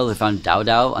Hartel, who found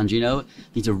DAO on Geno.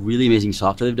 It's a really amazing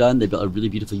software they've done. They built a really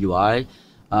beautiful UI.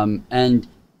 And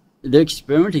they're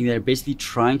experimenting. They're basically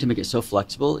trying to make it so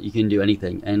flexible you can do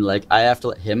anything. And like, I have to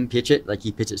let him pitch it. Like,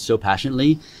 he pitches it so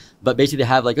passionately. But basically they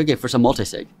have like, okay, for some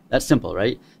multi-sig, that's simple,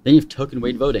 right? Then you have token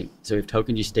weight voting. So you have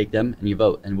tokens, you stake them and you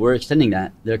vote. And we're extending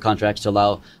their contracts to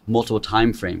allow multiple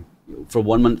time frame for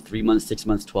 1 month, 3 months, 6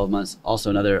 months, 12 months. Also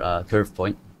another curve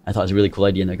point. I thought it was a really cool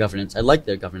idea in their governance. I like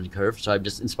their governance curve, so I'm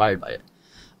just inspired by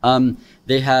it.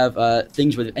 They have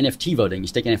things with NFT voting. You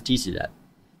stake NFTs to that.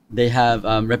 They have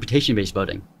reputation-based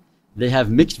voting. they have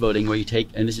mixed voting where you take,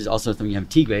 and this is also something you have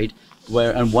T grade,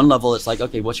 where on one level it's like,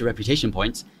 okay, what's your reputation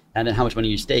points, and then how much money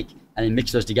you stake, and then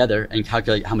mix those together and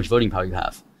calculate how much voting power you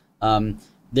have.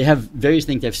 They have various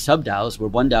things. They have sub-DAOs where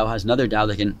one DAO has another DAO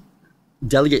that can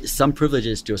delegate some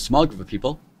privileges to a small group of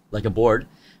people, like a board,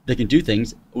 that can do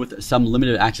things with some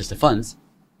limited access to funds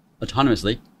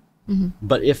autonomously.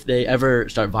 But if they ever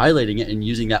start violating it and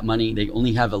using that money, they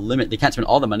only have a limit. They can't spend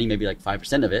all the money, maybe like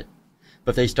 5% of it.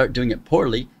 But if they start doing it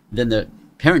poorly, then the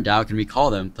parent DAO can recall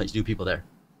them, place new people there.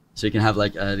 So you can have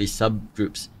like these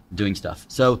subgroups doing stuff.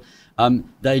 So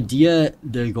the idea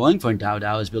they're going for in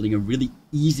DAO is building a really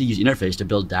easy user interface to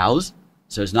build DAOs.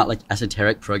 So it's not like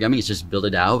esoteric programming. It's just build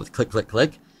a DAO with click, click,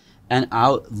 click, and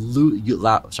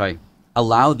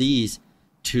allow these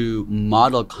to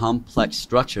model complex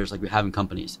structures like we have in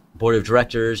companies. Board of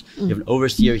directors, you have an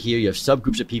overseer here, you have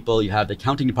subgroups of people, you have the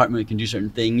accounting department who can do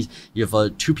certain things, you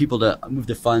have 2 people to move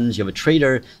the funds, you have a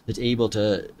trader that's able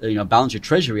to balance your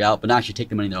treasury out, but not actually take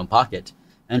the money in their own pocket.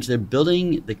 And so they're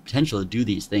building the potential to do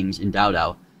these things in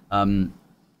DAO.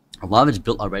 A lot of it's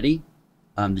built already.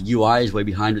 The UI is way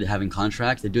behind what they have in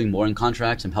contracts. They're doing more in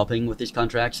contracts. I'm helping with these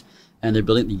contracts, and they're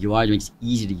building the UI to make it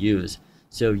easy to use.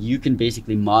 So you can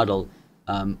basically model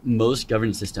most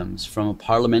governance systems, from a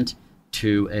parliament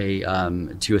to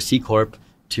a C corp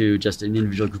to just an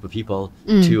individual group of people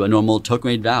to a normal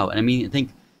token-rated DAO. And I mean, I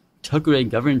think token-rated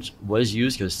governance was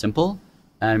used because it was simple.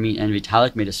 And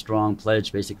Vitalik made a strong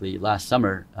pledge basically last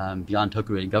summer beyond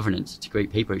token-rated governance. It's a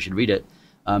great paper. You should read it.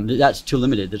 That's too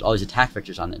limited. There's all these attack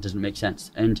vectors on it. It doesn't make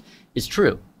sense. And it's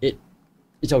true.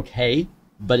 It's okay,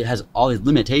 but it has all these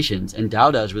limitations. And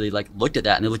DAO really looked at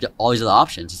that, and they looked at all these other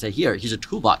options to say, here's a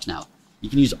toolbox now. You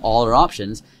can use all our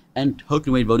options, and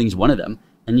token-weighted voting is one of them.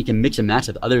 And you can mix and match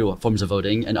with other forms of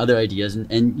voting and other ideas,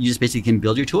 and you just basically can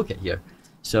build your toolkit here.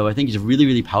 So I think it's really,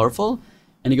 really powerful,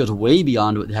 and it goes way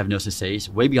beyond what Hypnosis says,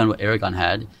 way beyond what Aragon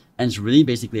had. And it's really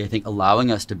basically, I think,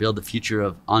 allowing us to build the future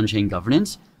of on-chain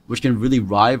governance, which can really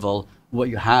rival what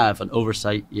you have on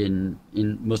oversight in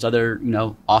most other,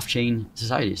 off-chain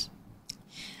societies.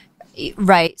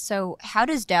 Right. So how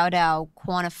does DAO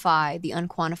quantify the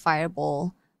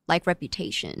unquantifiable, like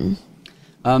reputation?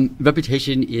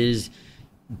 Reputation is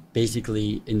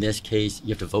basically, in this case, you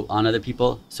have to vote on other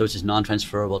people. So it's just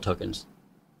non-transferable tokens,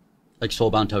 like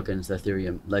soul-bound tokens, the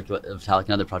Ethereum, like what Vitalik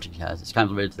and other project has. It's kind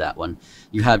of related to that one.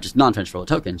 You have just non-transferable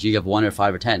tokens. You have 1 or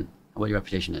 5 or 10, what your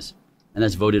reputation is. And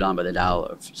that's voted on by the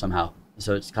DAO somehow.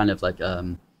 So it's kind of like...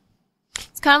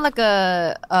 It's kind of like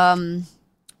a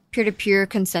peer-to-peer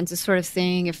consensus sort of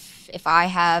thing. If I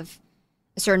have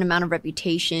a certain amount of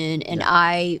reputation and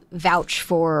I vouch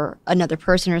for another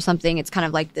person or something, it's kind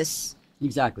of like this.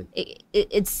 Exactly.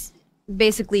 It's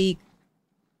basically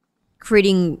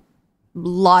creating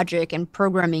logic and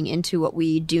programming into what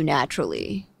we do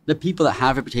naturally. The people that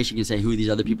have reputation can say who these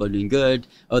other people are doing good.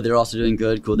 Oh, they're also doing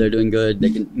good. Cool, they're doing good.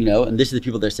 They can, and this is the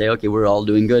people that say, okay, we're all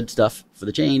doing good stuff for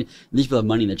the chain. And these people have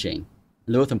money in the chain.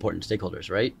 And they're both important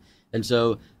stakeholders, right? And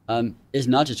so it's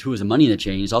not just who is the money in the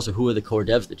chain, it's also who are the core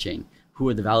devs of the chain, who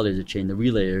are the validators of the chain, the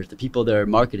relayers, the people that are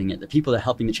marketing it, the people that are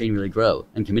helping the chain really grow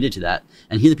and committed to that.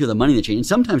 And here are the people that have money in the chain, and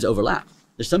sometimes overlap.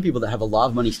 There's some people that have a lot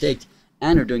of money staked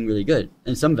and are doing really good.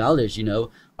 And some validators,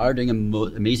 are doing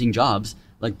amazing jobs,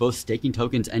 like both staking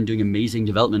tokens and doing amazing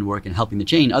development work and helping the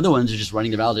chain. Other ones are just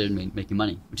running the validator and making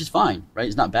money, which is fine, right?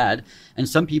 It's not bad. And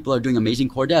some people are doing amazing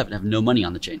core dev and have no money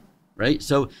on the chain, right?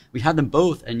 So we have them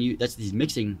both, and that's this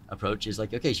mixing approach is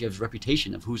like, okay, so you have this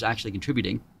reputation of who's actually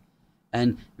contributing,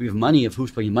 and we have money of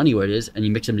who's putting money where it is, and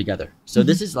you mix them together. So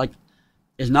this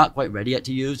is not quite ready yet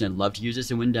to use, and I'd love to use this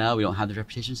in Wynd. We don't have the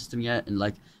reputation system yet, and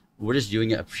we're just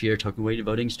doing a pure token-weighted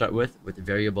voting to start with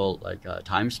variable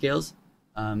time scales.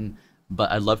 But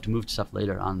I'd love to move to stuff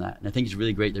later on that. And I think it's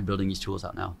really great they're building these tools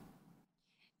out now.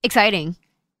 Exciting.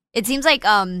 It seems like,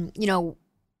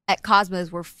 at Cosmos,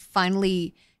 we're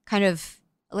finally kind of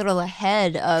a little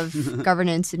ahead of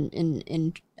governance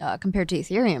in compared to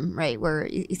Ethereum, right? Where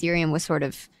Ethereum was sort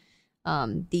of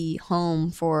the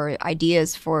home for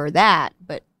ideas for that.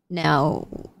 But now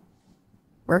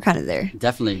we're kind of there.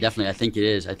 Definitely. I think it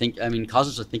is.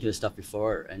 Cosmos was thinking of this stuff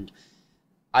before. And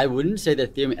I wouldn't say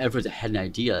that Ethereum ever was ahead in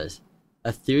ideas.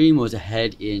 Ethereum was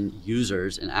ahead in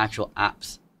users and actual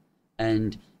apps.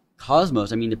 And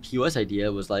Cosmos, the POS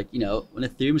idea was when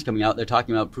Ethereum was coming out, they're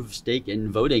talking about proof of stake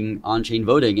and voting, on-chain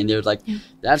voting, and they're like,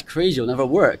 that's crazy, it'll never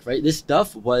work, right? This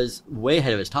stuff was way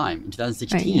ahead of its time in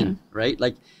 2016, right?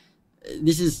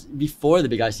 This is before the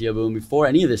big ICO boom, before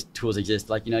any of these tools exist.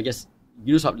 I guess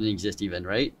Uniswap didn't exist even,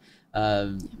 right?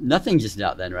 Nothing existed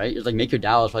out then, right? It was Make Your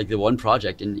DAO was the one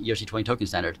project in ERC20 token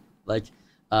standard.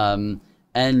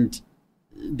 And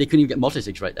they couldn't even get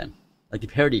multisigs right then. Like the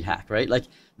parity hack, right? Like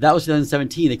that was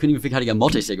 2017. They couldn't even figure out how to get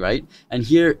multisig right. And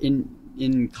here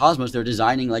in Cosmos, they're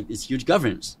designing like this huge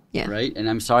governance, right? And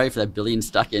I'm sorry for that billion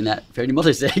stuck in that parity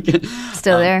multisig.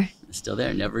 Still there. Still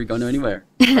there, never going anywhere.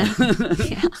 That's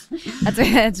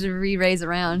a re-raise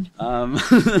around. I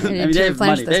mean, they have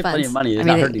money. They have plenty of money. It's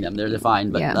not hurting them. They're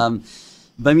fine. But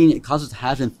I mean, Cosmos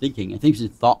has been thinking. I think it's been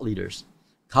thought leaders.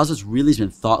 Cosmos really has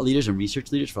been thought leaders and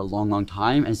research leaders for a long, long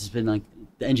time, and it's just been like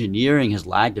the engineering has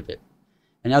lagged a bit,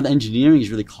 and now the engineering is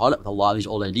really caught up with a lot of these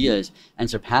old ideas and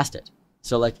surpassed it.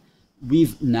 So like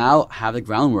we've now have the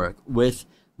groundwork with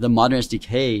the modern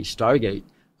SDK, Stargate.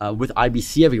 With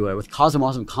IBC everywhere, with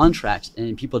Cosmos contracts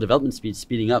and people development speed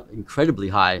speeding up incredibly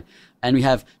high. And we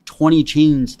have 20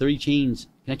 chains, 30 chains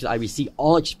connected to IBC,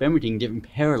 all experimenting different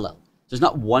parallel. There's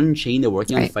not one chain they're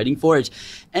working on fighting for. And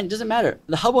it doesn't matter.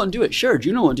 The hub won't do it. Sure,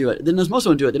 Juno won't do it. Then Osmosis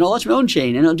won't do it. Then I'll launch my own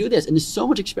chain and I'll do this. And there's so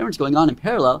much experiments going on in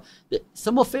parallel that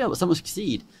some will fail, but some will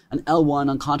succeed. On L1,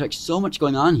 on contracts, so much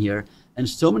going on here and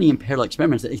so many in parallel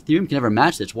experiments that Ethereum can never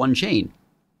match this one chain.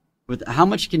 With how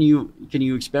much can you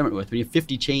experiment with when you have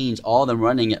 50 chains, all of them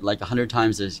running at like 100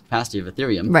 times the capacity of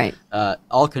Ethereum, right?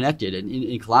 All connected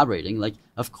and collaborating. Like,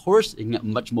 of course, you can get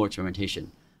much more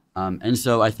experimentation. And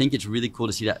so I think it's really cool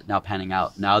to see that now panning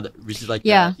out. Now that this is like the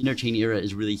interchain era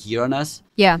is really here on us.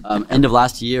 Yeah. End of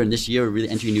last year and this year, we're really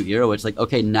entering a new era where it's like,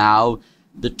 okay, now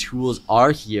the tools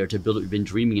are here to build what we've been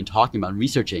dreaming and talking about and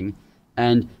researching.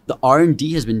 And the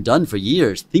R&D has been done for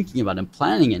years, thinking about and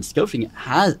planning and scoping. It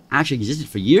has actually existed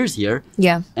for years here.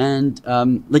 Yeah. And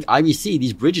like IBC,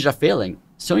 these bridges are failing.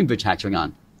 So many bridge hacks going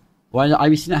on. Why is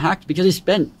IBC not hacked? Because they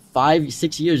spent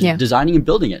 5-6 years designing and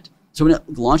building it. So when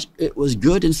it launched, it was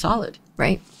good and solid.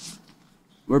 Right.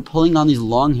 We're pulling on these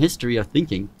long history of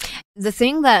thinking. The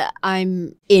thing that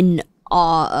I'm in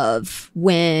awe of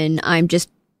when I'm just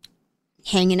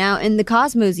hanging out in the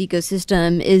Cosmos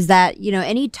ecosystem is that, you know,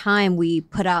 anytime we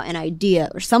put out an idea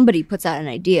or somebody puts out an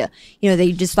idea, you know,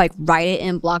 they just like write it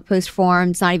in blog post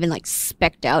form. It's not even like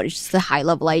spec'd out. It's just a high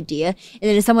level idea. And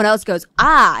then if someone else goes,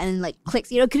 and like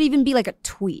clicks, you know, it could even be like a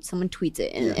tweet. Someone tweets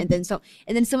it and then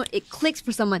someone, it clicks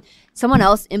for someone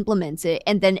else implements it.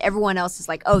 And then everyone else is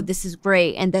like, oh, this is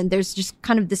great. And then there's just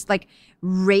kind of this like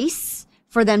race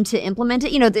for them to implement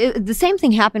it. You know, the same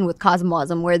thing happened with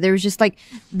Cosmosm, where there was just like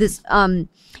this,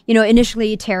 you know,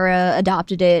 initially Terra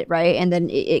adopted it, right? And then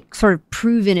it sort of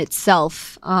proven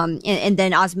itself. And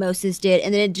then Osmosis did.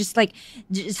 And then it just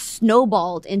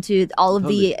snowballed into all of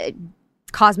the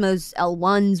Cosmos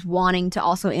L1s wanting to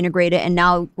also integrate it. And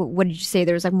now, what did you say?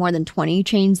 There's like more than 20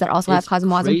 chains that also have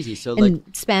Cosmosm. Crazy. So in like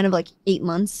span of like 8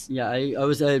 months. Yeah, I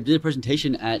did a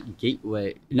presentation at at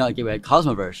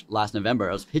Cosmoverse last November.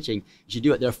 I was pitching, you should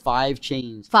do it. There are 5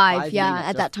 chains. 5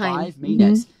 at that time. 5 mainnets.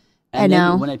 Mm-hmm. And I then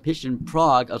know. when I pitched in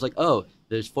Prague, I was like, oh,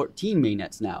 there's 14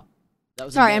 mainnets now. That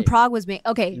was and Prague was May.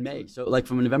 Okay. In May. So like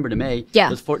from November to May, it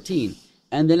was 14.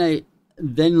 And then I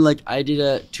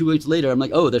did 2 weeks later, I'm like,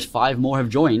 oh, there's 5 more have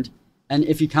joined. And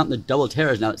if you count the double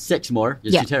Terras, now it's 6 more,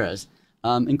 just 2 Terras,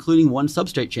 including 1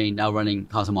 substrate chain now running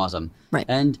Cosmosm. Right.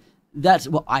 And that's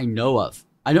what I know of.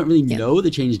 I don't really know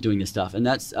the chains doing this stuff. And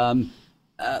that's so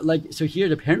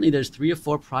here, apparently there's 3 or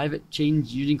 4 private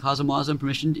chains using Cosmosm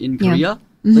permissioned in Korea.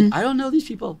 Mm-hmm. Like, I don't know these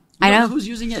people. I don't know who's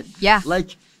using it. Yeah.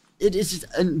 Like, it's just,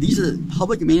 and these are the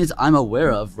public mainnets I'm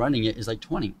aware of running it is like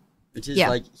 20. Which is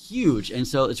like huge. And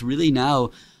so it's really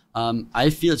now, I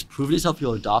feel it's proven itself.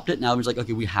 People adopt it. Now it's like,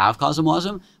 okay, we have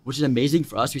Cosmosm, which is amazing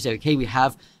for us. We say, okay, we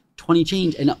have 20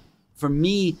 chains. And for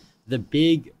me, the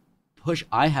big push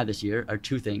I had this year are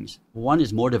 2 things. One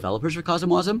is more developers for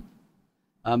Cosmosm,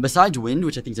 besides Wynd,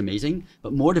 which I think is amazing,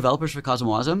 but more developers for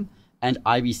Cosmosm and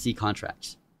IBC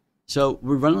contracts. So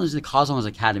we're running the Cosmos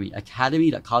Academy,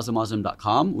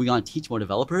 academy.cosmosm.com. We want to teach more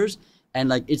developers. And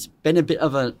like, it's been a bit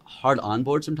of a hard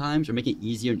onboard sometimes. We're making it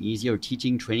easier and easier,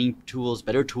 teaching, training tools,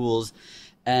 better tools,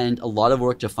 and a lot of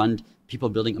work to fund people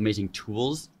building amazing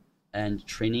tools and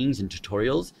trainings and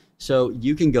tutorials. So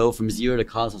you can go from 0 to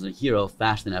Cosmos and Hero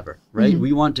faster than ever, right? Mm-hmm.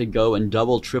 We want to go and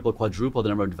double, triple, quadruple the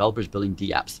number of developers building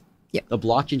DApps. Yep. The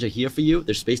blockchains are here for you.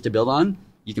 There's space to build on.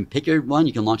 You can pick your one.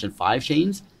 You can launch in 5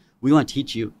 chains. We want to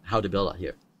teach you how to build out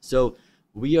here. So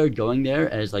we are going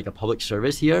there as like a public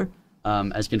service here.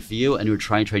 As Confio, and we're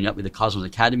trying to train up with the Cosmos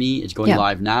Academy. It's going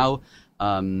live now,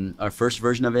 our first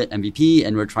version of it, MVP,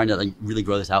 and we're trying to like really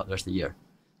grow this out the rest of the year.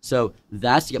 So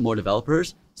that's to get more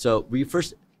developers. So we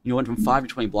first, went from 5 to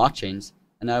 20 blockchains,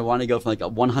 and I want to go from like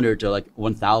 100 to like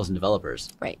 1,000 developers.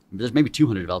 Right. There's maybe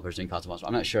 200 developers doing Cosmos.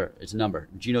 I'm not sure. It's a number.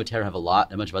 Juno, Terra have a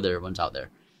lot, a bunch of other ones out there.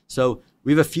 So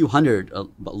we have a few hundred, a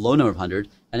low number of 100,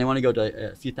 and I want to go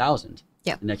to a few thousand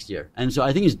next year. And so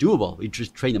I think it's doable. We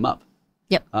just train them up.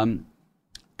 Yep.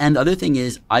 And the other thing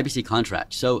is IBC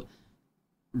contract. So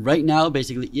right now,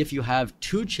 basically, if you have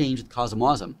two chains with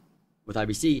CosmWasm with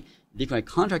IBC, they can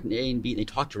contract in A and B, and they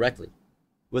talk directly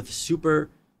with super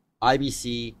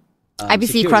IBC. IBC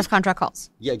security. cross-contract calls.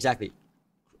 Yeah, exactly.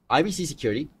 IBC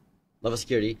security, level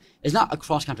security, is not a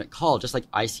cross-contract call, just like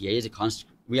ICA is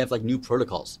we have like new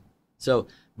protocols. So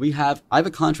I have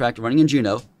a contract running in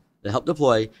Juno that help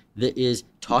deploy that is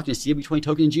talking to CW20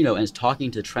 token in Juno and is talking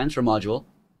to the transfer module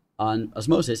on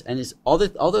Osmosis, and is all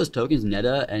those tokens,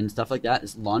 Neta and stuff like that,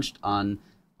 is launched on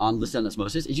listed on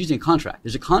Osmosis. It's using a contract.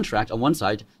 There's a contract on one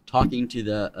side talking to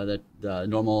the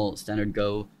normal standard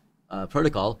Go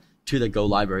protocol to the Go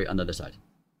library on the other side.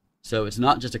 So it's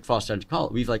not just a cross-contract call.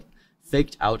 We've like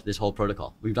faked out this whole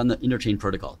protocol. We've done the interchain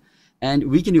protocol,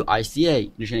 and we can do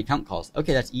ICA, interchain account calls.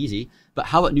 Okay, that's easy. But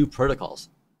how about new protocols?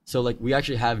 So like we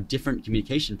actually have different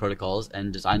communication protocols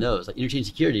and design those. Like interchain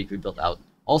security could be built out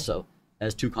also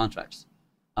as two contracts.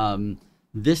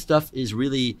 This stuff is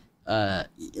really a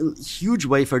huge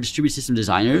way for distributed system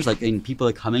designers, like in people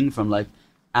are coming from like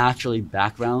actually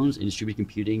backgrounds in distributed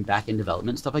computing, back-end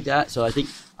development, stuff like that. So I think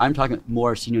I'm talking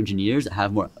more senior engineers that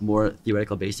have more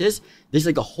theoretical basis. This is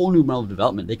like a whole new model of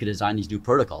development. They could design these new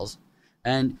protocols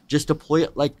and just deploy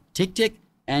it like tick,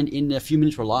 and in a few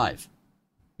minutes we're live.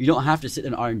 You don't have to sit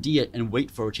in R&D it and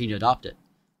wait for a chain to adopt it.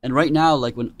 And right now,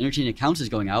 like when interchain accounts is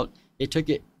going out, it took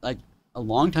it like a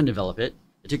long time to develop it.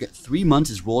 It took it 3 months.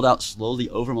 It's rolled out slowly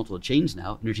over multiple chains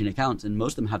now, interchain accounts, and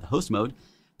most of them have the host mode.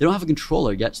 They don't have a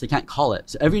controller yet, so they can't call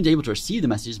it. So everyone's able to receive the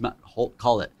messages, but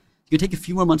call it. It's going to take a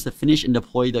few more months to finish and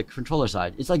deploy the controller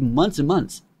side. It's like months and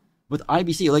months. With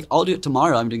IBC, like I'll do it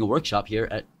tomorrow. I'm doing a workshop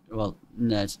here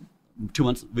it's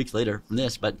 2 weeks later from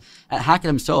this, but at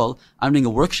Hackathon Seoul, I'm doing a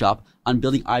workshop on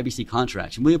building IBC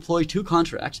contracts. And we deploy two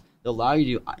contracts that allow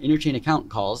you to do interchain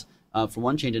account calls from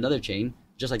one chain to another chain,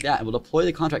 just like that. And we'll deploy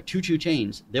the contract to two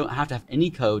chains. They don't have to have any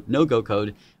code, no Go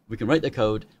code. We can write the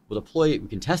code, we'll deploy it, we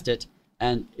can test it,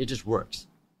 and it just works.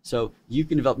 So you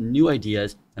can develop new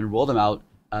ideas and roll them out.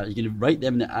 You can write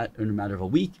them in a matter of a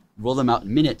week, roll them out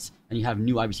in minutes, and you have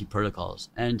new IBC protocols.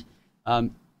 And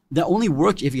that only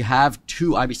works if you have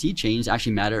two IBC chains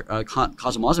actually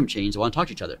CosmWasm chains that want to talk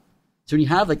to each other. So when you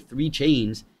have like 3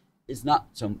 chains, it's not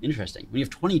so interesting. When you have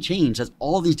 20 chains, that's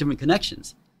all these different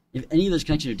connections. If any of those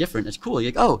connections are different, it's cool.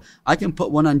 You're like, oh, I can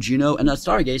put one on Juno and a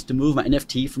Stargaze to move my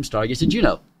NFT from Stargaze to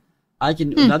Juno. I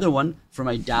can another one for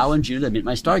my DAO and Juno that mint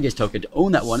my Stargaze token to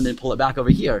own that one and then pull it back over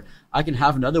here. I can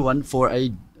have another one for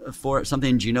something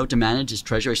in Juno to manage its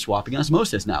treasury swapping on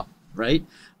Osmosis now, right?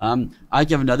 I can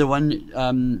have another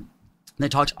one that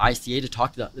talks ICA to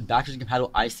talk to the backwards compatible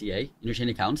ICA interchain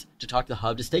accounts to talk to the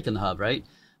hub to stake in the hub, right?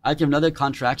 I can have another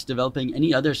contracts developing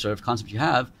any other sort of concept you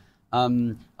have. I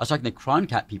was talking to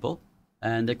Croncat people,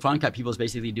 and the Croncat people is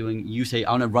basically doing, you say,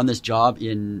 I want to run this job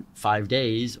in 5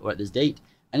 days or at this date,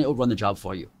 and it will run the job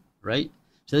for you, right?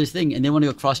 So this thing, and they want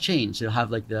to go cross chain, so they'll have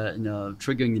like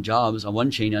triggering the jobs on one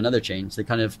chain to another chain. So they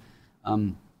kind of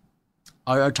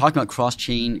are talking about cross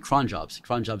chain cron jobs.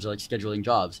 Cron jobs are like scheduling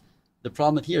jobs. The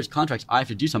problem with here is contracts. I have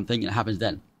to do something, and it happens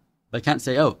then. But I can't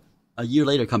say, oh, a year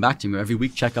later, come back to me, or every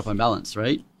week check up on balance,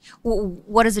 right?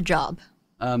 What is a job?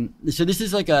 So this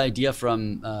is like an idea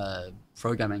from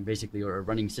programming, basically, or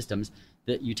running systems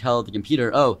that you tell the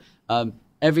computer,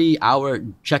 every hour,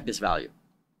 check this value,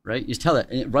 right? You just tell it,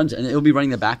 and it runs, and it'll be running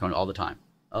the background all the time.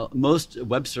 Most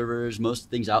web servers,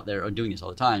 most things out there are doing this all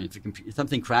the time. If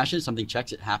something crashes, something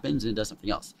checks, it happens, and it does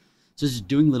something else. So it's just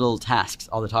doing little tasks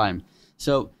all the time.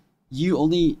 So you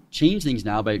only change things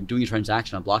now by doing a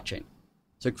transaction on blockchain.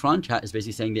 So CronChat is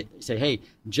basically saying hey,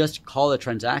 just call a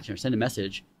transaction or send a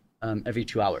message every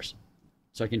 2 hours.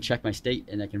 So I can check my state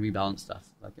and I can rebalance stuff.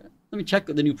 Like, let me check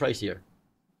the new price here,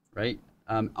 right?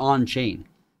 On chain.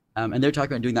 And they're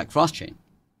talking about doing that cross chain.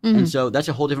 Mm-hmm. And so that's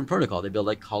a whole different protocol. They build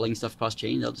like calling stuff cross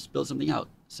chain. They'll just build something out.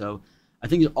 So I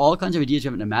think there's all kinds of ideas we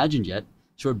haven't imagined yet.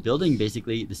 So we're building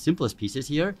basically the simplest pieces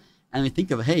here. And we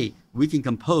think of, hey, we can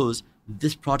compose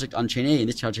this project on chain A and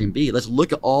this project on B. Let's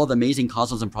look at all the amazing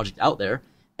cosmos and projects out there.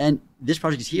 And this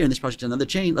project is here and this project is on another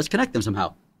chain. Let's connect them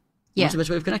somehow. Yeah. What's the best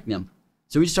way of connecting them?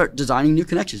 So we just start designing new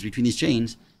connections between these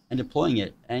chains and deploying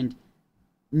it. And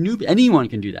anyone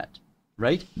can do that,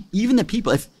 right? Even the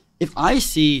people. If I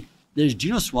see there's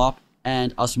GenoSwap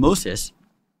and Osmosis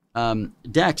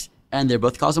DEX, and they're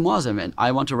both CosmWasm, and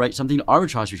I want to write something to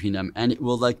arbitrage between them, and it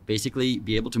will like basically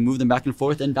be able to move them back and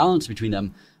forth and balance between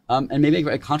them. And maybe I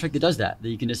write a contract that does that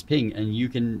you can just ping, and you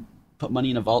can put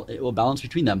money in a vault. It will balance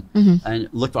between them and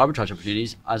look for arbitrage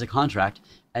opportunities as a contract,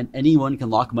 and anyone can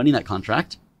lock money in that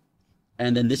contract,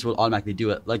 and then this will automatically do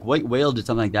it. Like White Whale did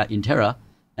something like that in Terra,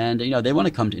 and they want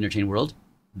to come to Interchain World,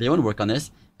 they want to work on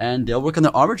this, and they'll work on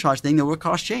the arbitrage thing. They'll work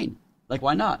cross-chain. Like,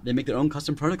 why not? They make their own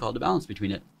custom protocol to balance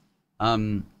between it.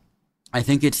 I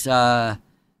think it's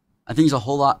there's a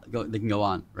whole lot that can go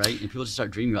on, right? And people just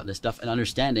start dreaming about this stuff and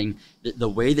understanding that the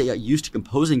way they got used to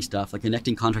composing stuff, like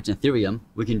connecting contracts in Ethereum,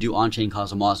 we can do on-chain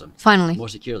CosmWasm. Finally. More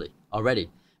securely already.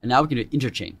 And now we can do it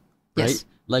interchain, right? Yes.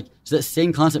 Like, so that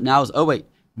same concept now is, oh, wait,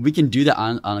 we can do that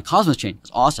on a Cosmos chain.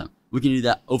 It's awesome. We can do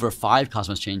that over 5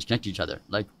 Cosmos chains connect to each other.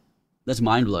 Like, that's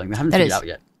mind-blowing. We haven't figured it out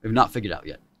yet. We've not figured it out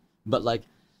yet. But, like,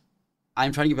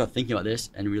 I'm trying to get people thinking about this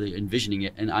and really envisioning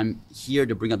it. And I'm here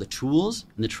to bring out the tools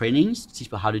and the trainings to teach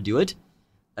people how to do it,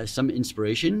 some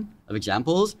inspiration of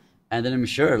examples. And then I'm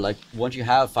sure, like, once you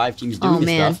have 5 teams doing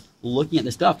this stuff, looking at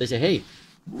this stuff, they say, hey,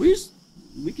 we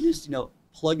can just,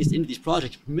 plug this into these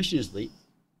projects permissionlessly,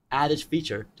 add this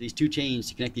feature to these 2 chains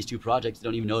to connect these 2 projects that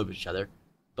don't even know of each other,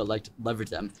 but like to leverage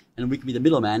them. And we can be the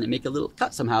middleman and make a little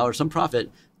cut somehow or some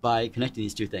profit by connecting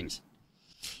these 2 things.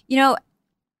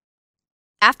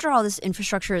 After all this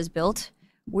infrastructure is built,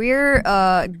 we've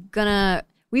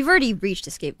already reached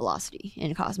escape velocity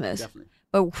in Cosmos. Definitely.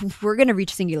 But we're going to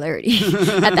reach singularity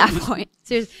at that point.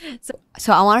 So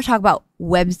I want to talk about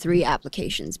Web3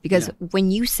 applications, because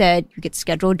when you said you could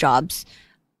schedule jobs,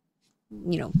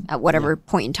 at whatever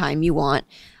point in time you want,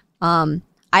 I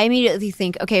immediately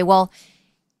think, okay, well,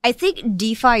 I think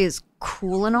DeFi is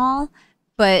cool and all,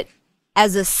 but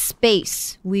as a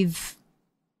space,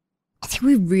 I think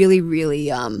we've really,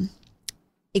 really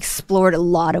explored a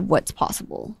lot of what's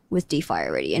possible with DeFi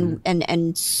already.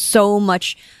 And so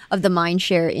much of the mind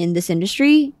share in this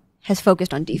industry has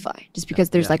focused on DeFi, just because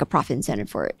there's like a profit incentive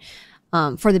for it,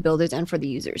 for the builders and for the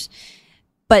users.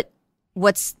 But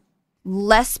what's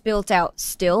less built out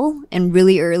still and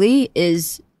really early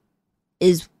is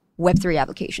Web3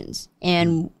 applications.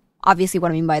 And obviously what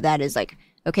I mean by that is, like,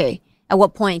 okay, at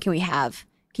what point can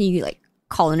you like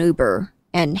call an Uber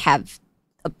and have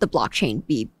the blockchain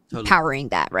be powering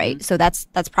that, right? Mm-hmm. So that's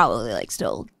probably like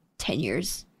still 10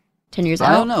 years out.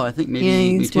 I don't know. I think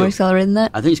maybe it's more accelerated than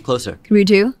that. I think it's closer. Could be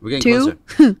 2? We're getting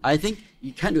closer. I think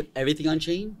you can't do everything on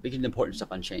chain, but you can do important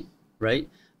stuff on chain, right?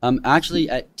 Actually,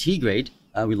 at T-Grade,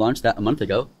 we launched that a month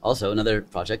ago. Also, another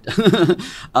project.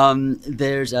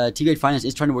 There's T-Grade Finance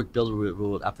is trying to build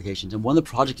real-world applications, and one of the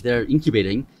projects they're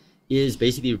incubating is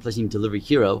basically replacing Delivery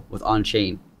Hero with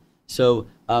on-chain. So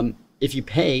if you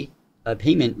pay a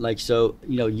payment, like, so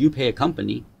you pay a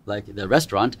company like the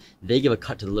restaurant, they give a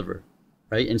cut to deliver,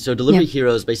 right? And so Delivery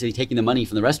Hero is basically taking the money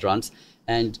from the restaurants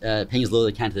and paying as little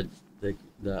as they can to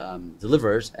the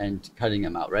deliverers and cutting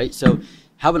them out, right? So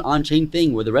have an on-chain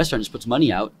thing where the restaurant just puts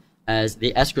money out as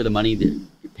they escrow the money that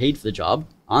you paid for the job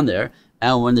on there,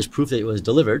 and when there's proof that it was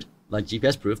delivered, like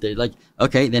GPS proof, they're like,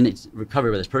 okay, then it's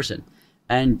recovered by this person.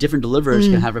 And different deliverers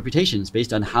can have reputations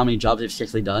based on how many jobs they've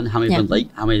successfully done, how many have been late,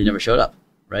 how many never showed up,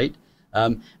 right?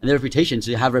 And their reputation,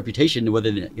 so you have reputation,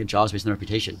 whether they get jobs based on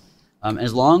reputation.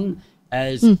 As long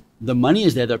as the money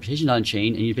is there, the reputation on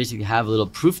chain, and you basically have a little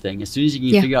proof thing. As soon as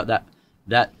you can figure out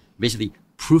that basically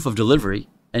proof of delivery,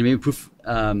 and maybe a proof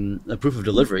of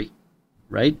delivery,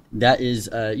 right? That is,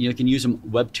 you can use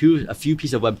a few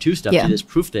pieces of Web 2 stuff to do this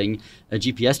proof thing, a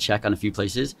GPS check on a few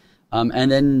places,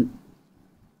 and then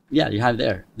you have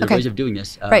there ways of doing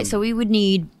this. Right. So we would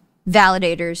need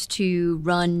validators to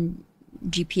run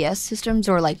GPS systems,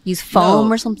 or like use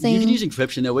foam or something. You can use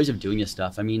encryption. There are ways of doing this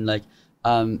stuff. I mean, like,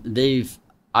 I'm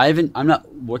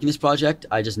not working this project.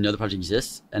 I just know the project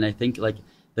exists, and I think, like,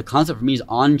 the concept for me is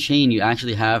on chain. You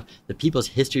actually have the people's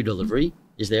history of delivery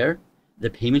is there. The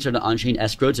payments are on chain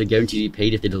escrowed, so guaranteed to be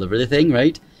paid if they deliver the thing,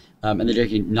 right? And they're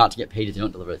guaranteed not to get paid if they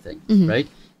don't deliver the thing, right?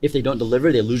 If they don't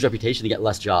deliver, they lose reputation, they get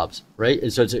less jobs, right?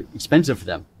 And so it's expensive for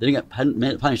them. They don't get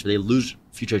punished, but they lose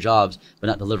future jobs by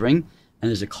not delivering. And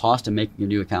there's a cost to making a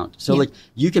new account. So like,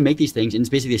 you can make these things, and it's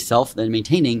basically a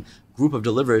self-maintaining group of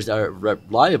deliverers that are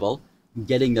reliable,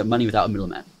 getting the money without a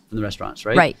middleman from the restaurants,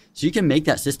 right? Right. So you can make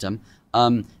that system.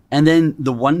 And then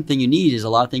the one thing you need is, a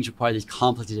lot of things require these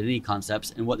complex identity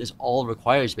concepts. And what this all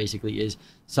requires basically is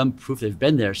some proof they've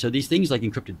been there. So these things like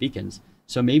encrypted beacons.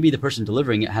 So maybe the person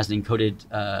delivering it has an encoded,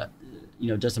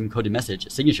 does some encoded message, a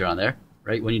signature on there,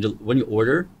 right? When you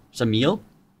order some meal,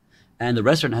 and the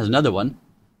restaurant has another one.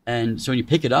 And so when you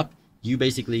pick it up, you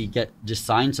basically just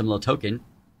sign some little token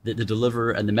that the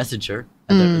deliverer and the messenger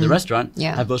at the restaurant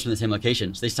have both from the same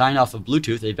location. So they sign off of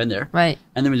Bluetooth, they've been there. Right.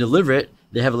 And then when you deliver it,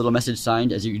 they have a little message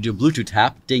signed as you do a Bluetooth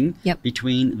tap, ding,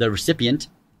 between the recipient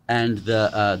and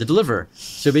the deliverer.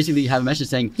 So basically you have a message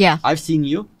saying, I've seen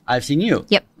you.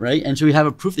 Yep. Right? And so you have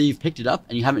a proof that you've picked it up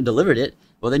and you haven't delivered it.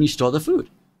 Well, then you stole the food,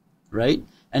 right?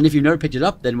 And if you've never picked it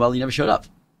up, then, well, you never showed up,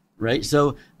 right?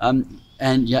 So,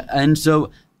 and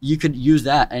so you could use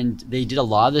that, and they did a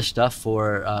lot of this stuff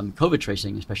for COVID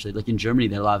tracing, especially like in Germany.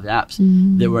 They had a lot of apps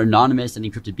that were anonymous and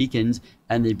encrypted beacons,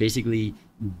 and they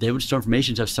would store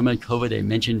information. So if someone had COVID, they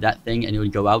mentioned that thing, and it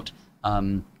would go out.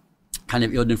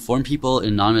 It would inform people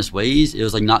in anonymous ways. It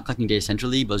was like not collecting data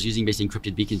centrally, but it was using basically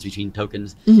encrypted beacons between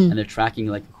tokens, and they're tracking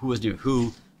like who was near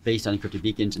who based on encrypted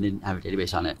beacons, and they didn't have a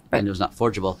database on it, and it was not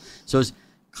forgeable. So it's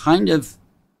kind of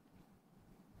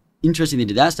interesting they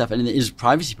did that stuff, and it is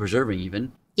privacy preserving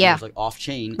even. Yeah. It was like off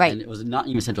chain, right. and it was not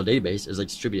even a central database. It was like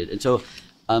distributed. And so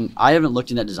I haven't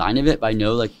looked in that design of it, but I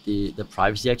know like the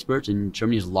privacy experts in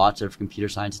Germany, has lots of computer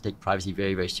scientists take privacy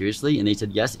very, very seriously. And they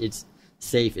said, yes, it's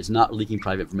safe. It's not leaking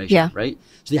private information, right?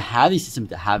 So they have these systems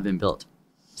that have been built.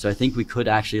 So I think we could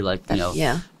actually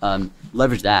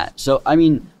leverage that. So, I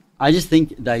mean, I just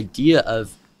think the idea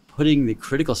of putting the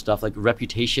critical stuff like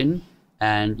reputation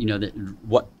and,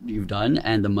 what you've done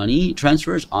and the money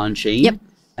transfers on chain. Yep.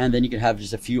 And then you can have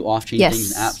just a few off-chain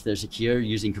things and apps that are secure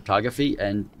using cryptography.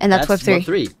 And that's Web3.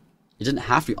 Web3. It doesn't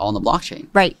have to be all on the blockchain.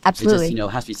 Right, absolutely. It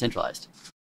just, has to be centralized.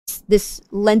 This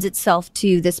lends itself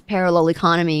to this parallel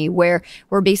economy where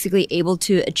we're basically able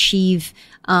to achieve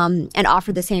and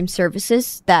offer the same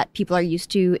services that people are used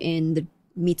to in the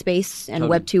meat space and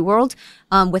Web 2 world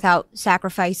without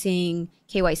sacrificing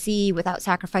KYC, without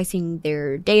sacrificing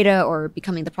their data or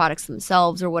becoming the products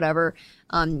themselves or whatever,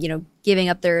 giving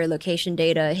up their location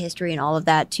data, history, and all of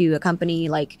that to a company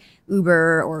like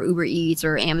Uber or Uber Eats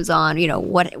or Amazon,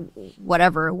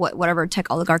 whatever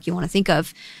tech oligarchy you want to think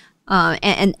of.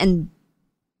 And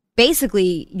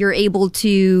basically you're able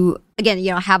to, again,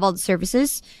 have all the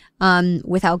services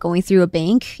without going through a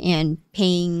bank and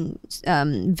paying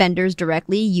vendors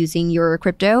directly using your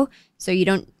crypto. So you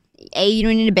don't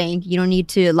need a bank. You don't need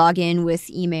to log in with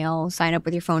email, sign up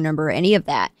with your phone number, any of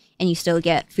that. And you still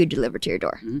get food delivered to your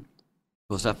door. Mm-hmm.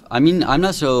 Cool stuff. I mean, I'm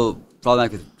not so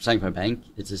problematic with signing for a bank.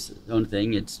 It's its own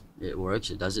thing. It works.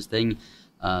 It does its thing.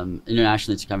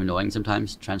 Internationally, it's kind of annoying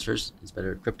sometimes. Transfers, it's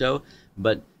better crypto.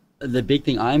 But the big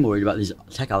thing I'm worried about is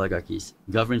tech oligarchies,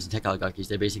 governments and tech oligarchies.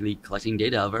 They're basically collecting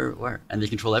data everywhere, and they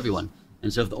control everyone.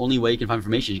 And so if the only way you can find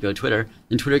information is you go to Twitter,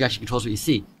 then Twitter actually controls what you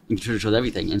see. And Twitter controls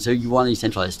everything. And so you want to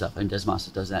decentralize stuff, and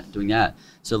Desmos does that, doing that.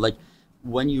 So like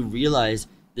when you realize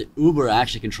that Uber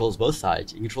actually controls both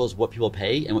sides, it controls what people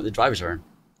pay and what the drivers earn.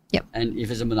 Yep. And if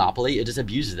it's a monopoly, it just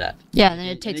abuses that. Yeah, and then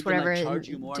it takes whatever. It charge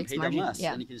you more and pay them less.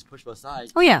 Yeah. And it can just push both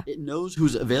sides. Oh yeah. It knows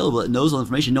who's available. It knows all the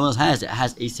information no one else has. It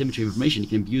has asymmetry of information. It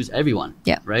can abuse everyone.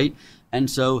 Yeah. Right. And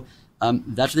so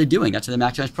that's what they're doing. That's how they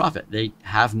maximize profit. They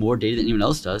have more data than anyone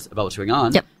else does about what's going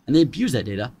on. Yep. And they abuse that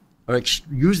data, or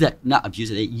use that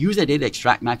data to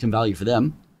extract maximum value for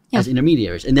them as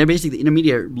intermediaries. And they're basically the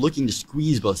intermediary looking to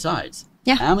squeeze both sides.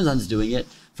 Yeah. Amazon's doing it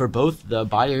for both the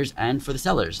buyers and for the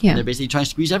sellers. Yeah. And they're basically trying to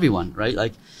squeeze everyone, right?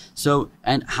 Like, so,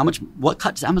 and what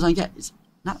cut does Amazon get? It's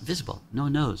not visible. No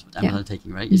one knows what Amazon's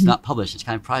taking, right? It's not published. It's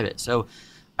kind of private. So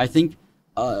I think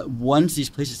once these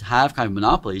places have kind of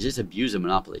monopolies, just abuse a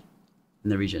monopoly in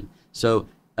the region. So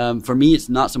for me, it's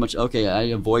not so much, okay, I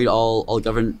avoid all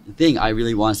government thing. I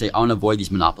really want to say, I want to avoid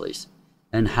these monopolies.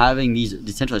 And having these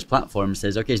decentralized platforms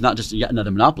says, okay, it's not just yet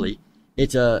another monopoly.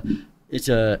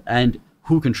 And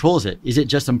who controls it? Is it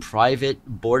just some private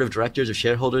board of directors or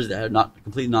shareholders that are not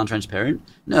completely non-transparent?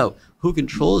 No. Who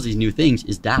controls these new things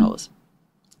is DAOs.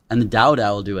 And the DAO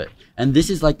will do it. And this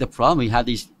is like the problem. We have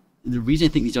these, the reason I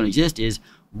think these don't exist is,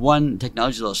 one,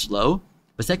 technology is a little slow.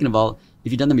 But second of all,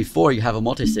 if you've done them before, you have a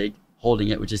multi-sig holding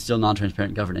it, which is still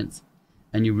non-transparent governance.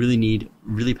 And you really need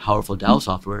really powerful DAO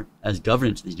software as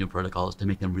governance of these new protocols to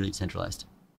make them really centralized.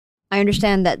 I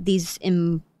understand that these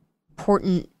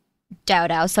important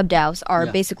DAOs, sub-DAOs are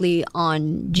basically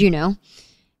on Juno,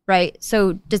 right?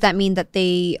 So does that mean that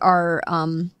they are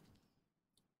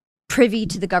privy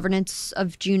to the governance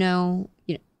of Juno,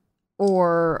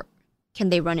 or can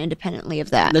they run independently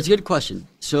of that? That's a good question.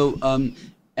 So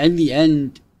in the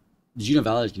end, the Juno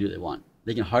validators can do what they want.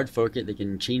 They can hard fork it. They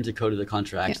can change the code of the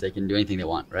contracts. They can do anything they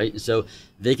want, right? And so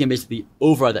they can basically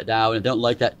override that DAO, and if they don't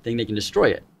like that thing, they can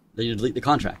destroy it. They can delete the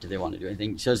contract if they want to do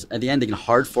anything. So at the end, they can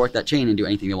hard fork that chain and do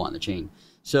anything they want in the chain.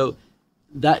 So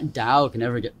that DAO can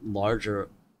never get larger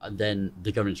than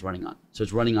the governance running on. So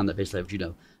it's running on the base layer of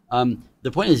Juno.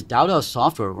 The point is, DAO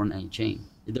software run any chain.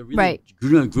 They're really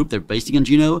Juno group. They're basing on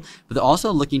Juno, but they're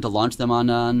also looking to launch them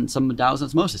on some DAOs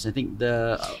osmosis. I think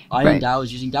the Iron DAO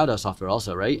is using DAO software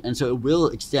also, right? And so it will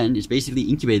extend. It's basically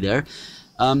incubated there.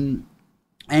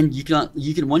 And you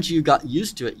can once you got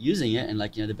used to it, using it, and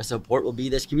the best support will be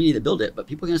this community that build it. But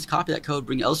people can just copy that code,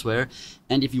 bring it elsewhere,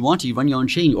 and if you want to, you run your own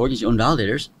chain, you organize your own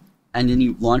validators, and then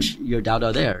you launch your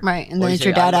DAO there. Right, and then it's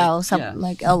your DAO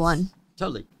like L1.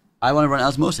 Totally. I want to run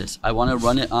osmosis. I want to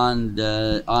run it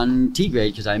on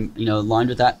T-grade because I'm aligned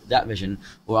with that vision.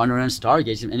 Or I want to run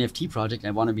Stargate, an NFT project, and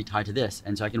I want to be tied to this,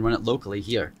 and so I can run it locally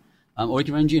here. Or you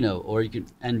can run Juno, or you can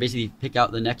and basically pick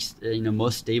out the next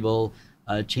most stable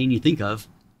chain you think of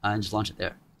and just launch it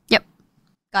there. Yep,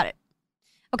 got it.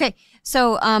 Okay,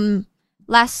 so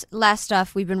last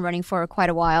stuff we've been running for quite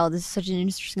a while. This is such an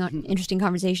interesting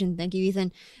conversation. Thank you,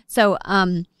 Ethan. So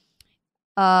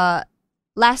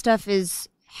last stuff is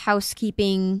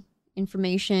housekeeping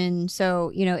information.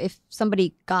 So if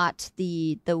somebody got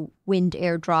the Wynd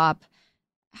airdrop,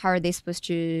 how are they supposed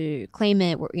to claim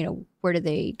it? Where do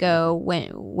they go?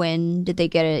 When did they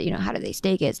get it? How do they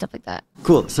stake it? Stuff like that.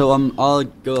 Cool. So I'll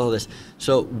go all this.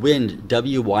 So Wynd,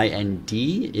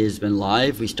 WYND, has been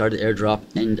live. We started airdrop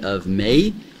end of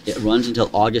May. It runs until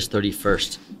August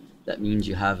 31st. That means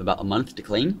you have about a month to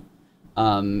claim.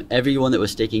 Everyone that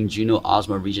was staking Juno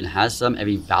Osmo region has some.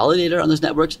 Every validator on those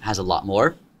networks has a lot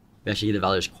more. We actually give the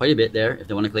validators quite a bit there. If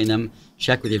they want to claim them,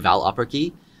 check with your val opera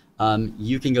key.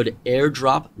 You can go to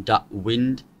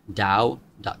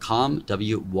airdrop.winddao.com,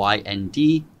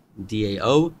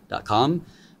 WYNDDAO.com.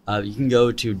 You can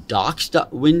go to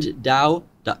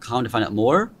docs.winddao.com to find out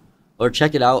more, or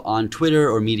check it out on Twitter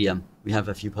or Medium. We have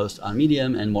a few posts on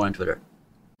Medium and more on Twitter.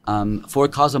 For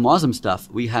Cosmosm stuff,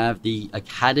 we have the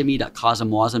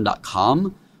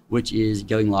academy.cosmosm.com, which is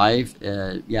going live,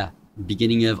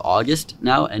 beginning of August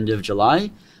now, end of July.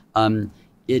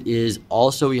 It is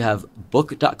also, we have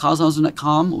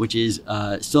book.cosmosm.com, which is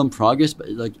still in progress, but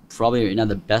probably right now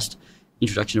the best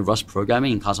introduction of Rust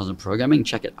programming and Cosmosm programming.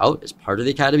 Check it out as part of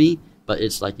the Academy, but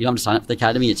it's you don't have to sign up for the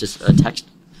Academy. It's just a text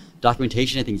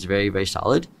documentation. I think it's very, very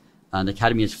solid. The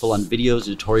Academy is full on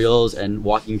videos, tutorials, and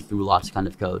walking through lots of kind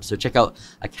of code. So check out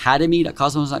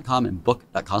academy.cosmosm.com and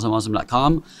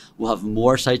book.cosmosm.com. We'll have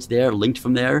more sites there, linked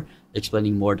from there,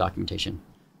 explaining more documentation.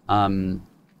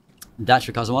 That's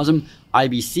for Cosmosm.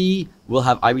 IBC, we'll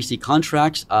have IBC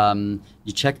contracts. You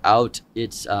check out,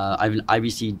 I have an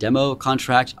IBC demo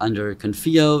contract under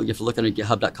Confio. You have to look under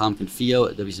github.com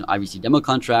Confio. There'll be some IBC demo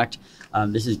contract.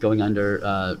 This is going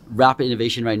under Rapid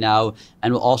Innovation right now,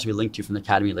 and will also be linked to from the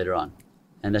Academy later on.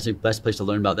 And that's the best place to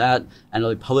learn about that. And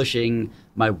I'll be publishing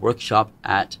my workshop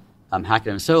at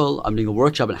Hackett and Soul. I'm doing a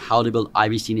workshop on how to build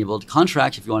IBC-enabled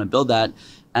contracts if you want to build that.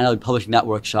 And I'll be publishing that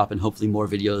workshop and hopefully more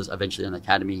videos eventually on the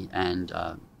Academy and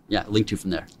link to from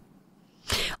there.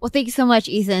 Well, thank you so much,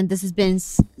 Ethan. This has been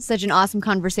such an awesome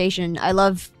conversation. I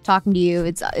love talking to you.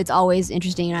 It's always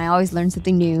interesting, and I always learn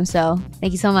something new. So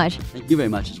thank you so much. Thank you very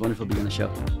much. It's wonderful being on the show.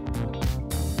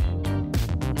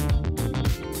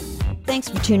 Thanks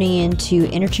for tuning in to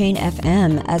Interchain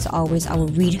FM. As always, I will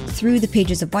read through the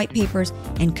pages of white papers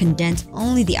and condense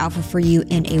only the alpha for you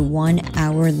in a 1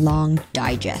 hour long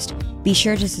digest. Be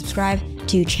sure to subscribe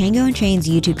to Chango and Chain's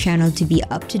YouTube channel to be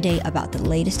up to date about the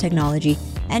latest technology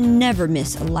and never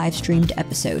miss a live streamed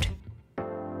episode.